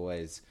 or it's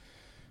always,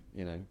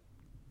 you know,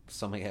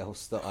 something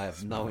else that I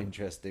have no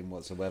interest in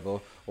whatsoever,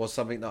 or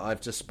something that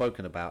I've just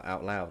spoken about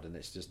out loud, and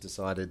it's just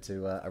decided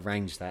to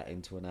arrange that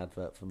into an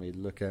advert for me to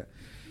look at.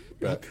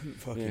 But I couldn't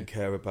fucking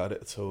care about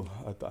it at all.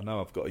 I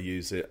know I've got to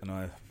use it, and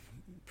I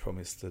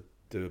promise to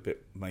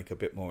make a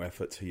bit more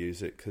effort to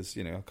use it, because,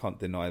 you know, I can't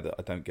deny that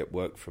I don't get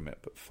work from it,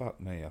 but fuck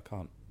me, I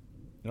can't.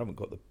 haven't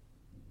got the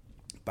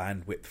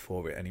bandwidth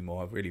for it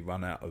anymore. I've really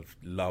run out of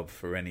love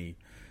for any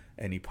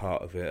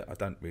part of it. I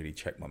don't really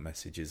check my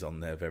messages on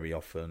there very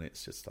often.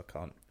 It's just I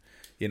can't,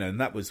 and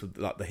that was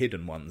like the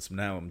hidden ones.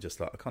 Now I'm just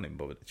like I can't even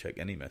bother to check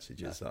any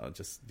messages. No. I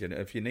just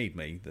if you need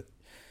me,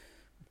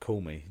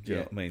 call me. Do you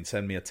know what I mean?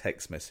 Send me a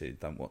text message.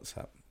 Don't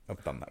WhatsApp.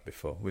 I've done that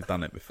before. We've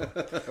done it before.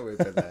 We've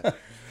done that.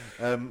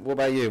 What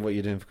about you? What are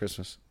you doing for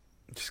Christmas?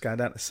 Just going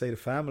down to see the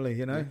family,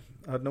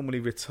 I'd normally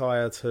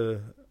retire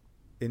to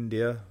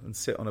India and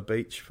sit on a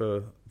beach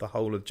for the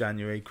whole of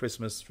January,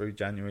 Christmas through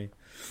January.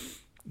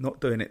 Not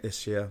doing it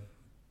this year.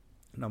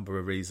 A number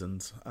of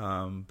reasons.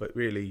 But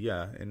really,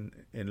 in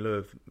lieu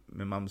of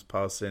my mum's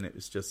passing, it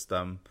was just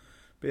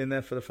being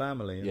there for the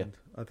family. And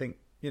I think,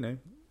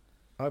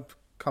 I've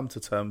come to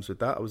terms with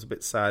that. I was a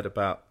bit sad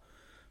about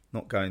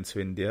not going to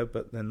India,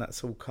 but then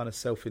that's all kind of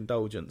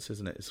self-indulgence,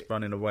 isn't it? It's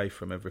running away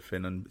from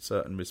everything and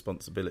certain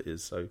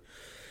responsibilities. So,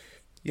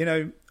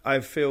 I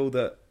feel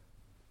that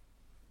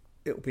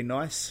it'll be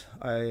nice.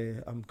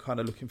 I'm kind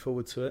of looking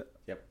forward to it.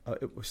 Yep.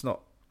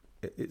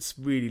 It's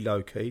really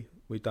low-key.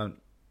 We don't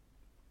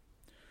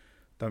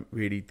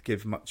really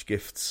give much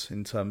gifts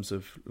in terms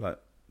of like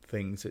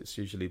things. It's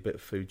usually a bit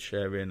of food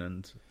sharing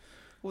and...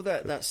 Well,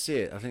 that's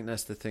it. I think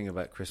that's the thing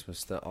about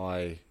Christmas that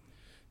I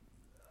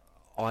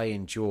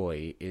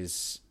enjoy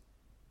is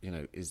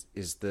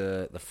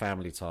the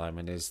family time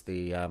and is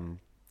the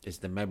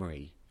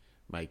memory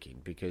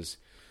making, because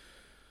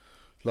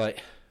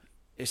like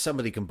if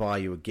somebody can buy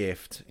you a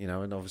gift,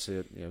 and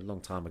obviously a long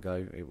time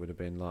ago it would have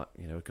been like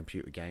a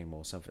computer game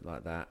or something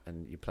like that,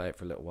 and you play it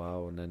for a little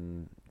while and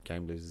then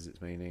game loses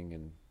its meaning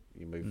and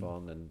you move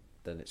on, and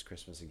then it's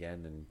Christmas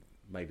again and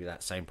maybe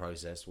that same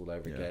process all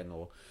over again.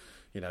 Or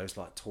it's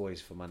like toys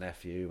for my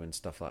nephew and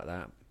stuff like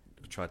that.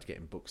 I tried to get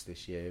him books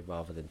this year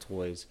rather than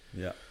toys.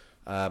 Yeah.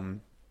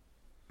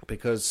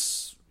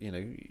 Because,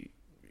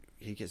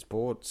 he gets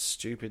bored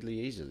stupidly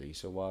easily.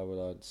 So why would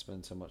I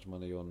spend so much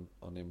money on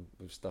him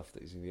with stuff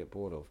that he's going to get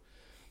bored of?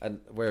 And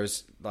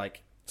whereas,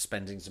 like,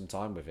 spending some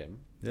time with him,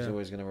 he's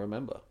always going to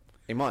remember.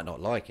 He might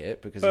not like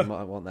it because he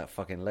might want that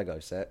fucking Lego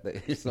set that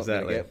he's not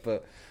going to get,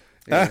 but...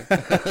 I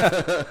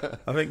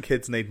think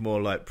kids need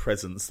more like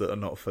presents that are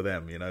not for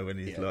them, when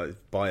you like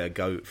buy a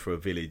goat for a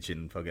village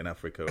in fucking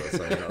Africa or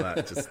something like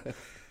that. Just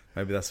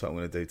maybe that's what I'm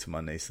going to do to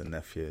my niece and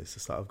nephew. It's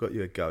just like, I've got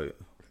you a goat.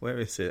 Where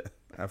is it?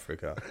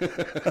 Africa.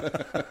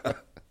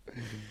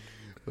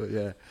 But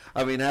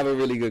have a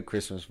really good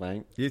Christmas,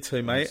 mate. You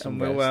too, mate.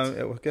 And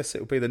I guess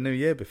it'll be the new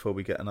year before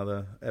we get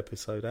another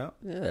episode out.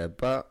 Yeah,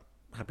 but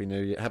Happy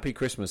New Year, Happy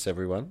Christmas,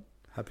 everyone.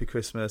 Happy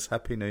Christmas,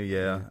 Happy New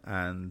Year,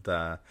 and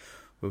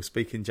we'll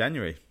speak in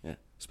January. Yeah.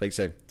 Speak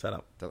soon. Ta-da.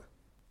 Ta-da.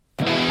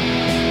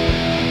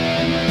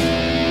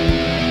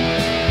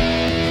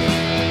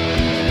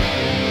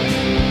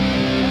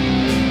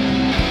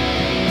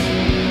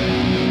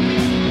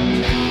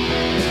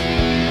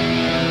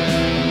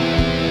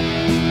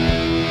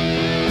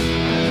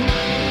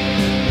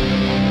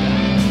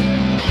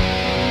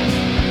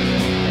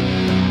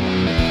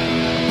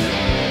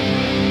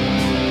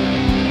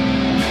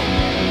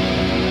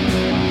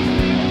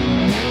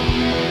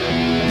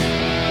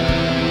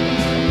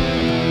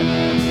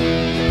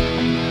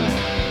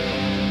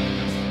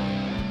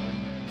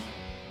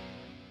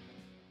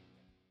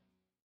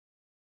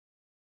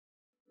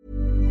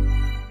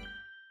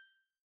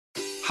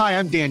 Hi,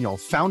 I'm Daniel,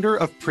 founder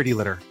of Pretty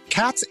Litter.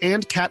 Cats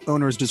and cat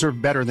owners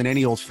deserve better than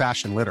any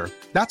old-fashioned litter.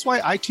 That's why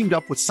I teamed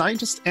up with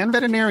scientists and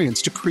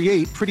veterinarians to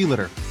create Pretty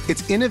Litter.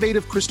 Its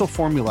innovative crystal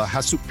formula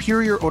has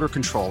superior odor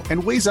control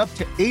and weighs up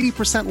to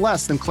 80%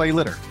 less than clay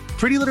litter.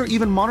 Pretty Litter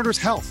even monitors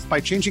health by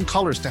changing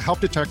colors to help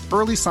detect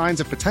early signs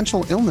of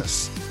potential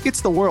illness. It's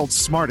the world's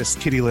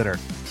smartest kitty litter.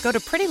 Go to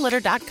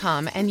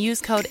prettylitter.com and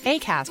use code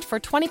ACAST for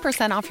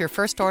 20% off your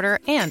first order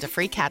and a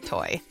free cat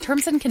toy.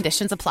 Terms and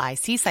conditions apply.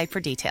 See site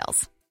for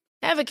details.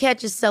 Ever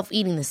catch yourself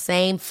eating the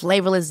same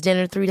flavorless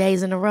dinner 3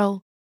 days in a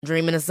row?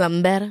 Dreaming of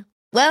something better?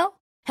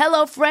 Well,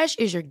 HelloFresh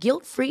is your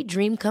guilt-free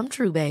dream come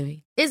true,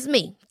 baby. It's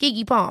me,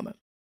 Keke Palmer.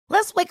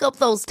 Let's wake up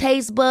those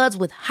taste buds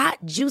with hot,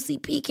 juicy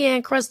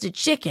pecan-crusted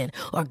chicken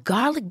or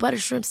garlic butter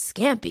shrimp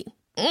scampi.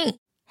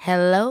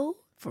 Hello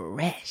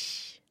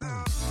Fresh.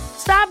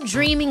 Stop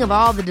dreaming of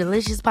all the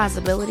delicious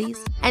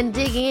possibilities and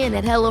dig in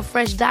at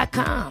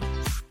HelloFresh.com.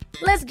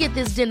 Let's get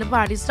this dinner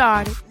party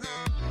started.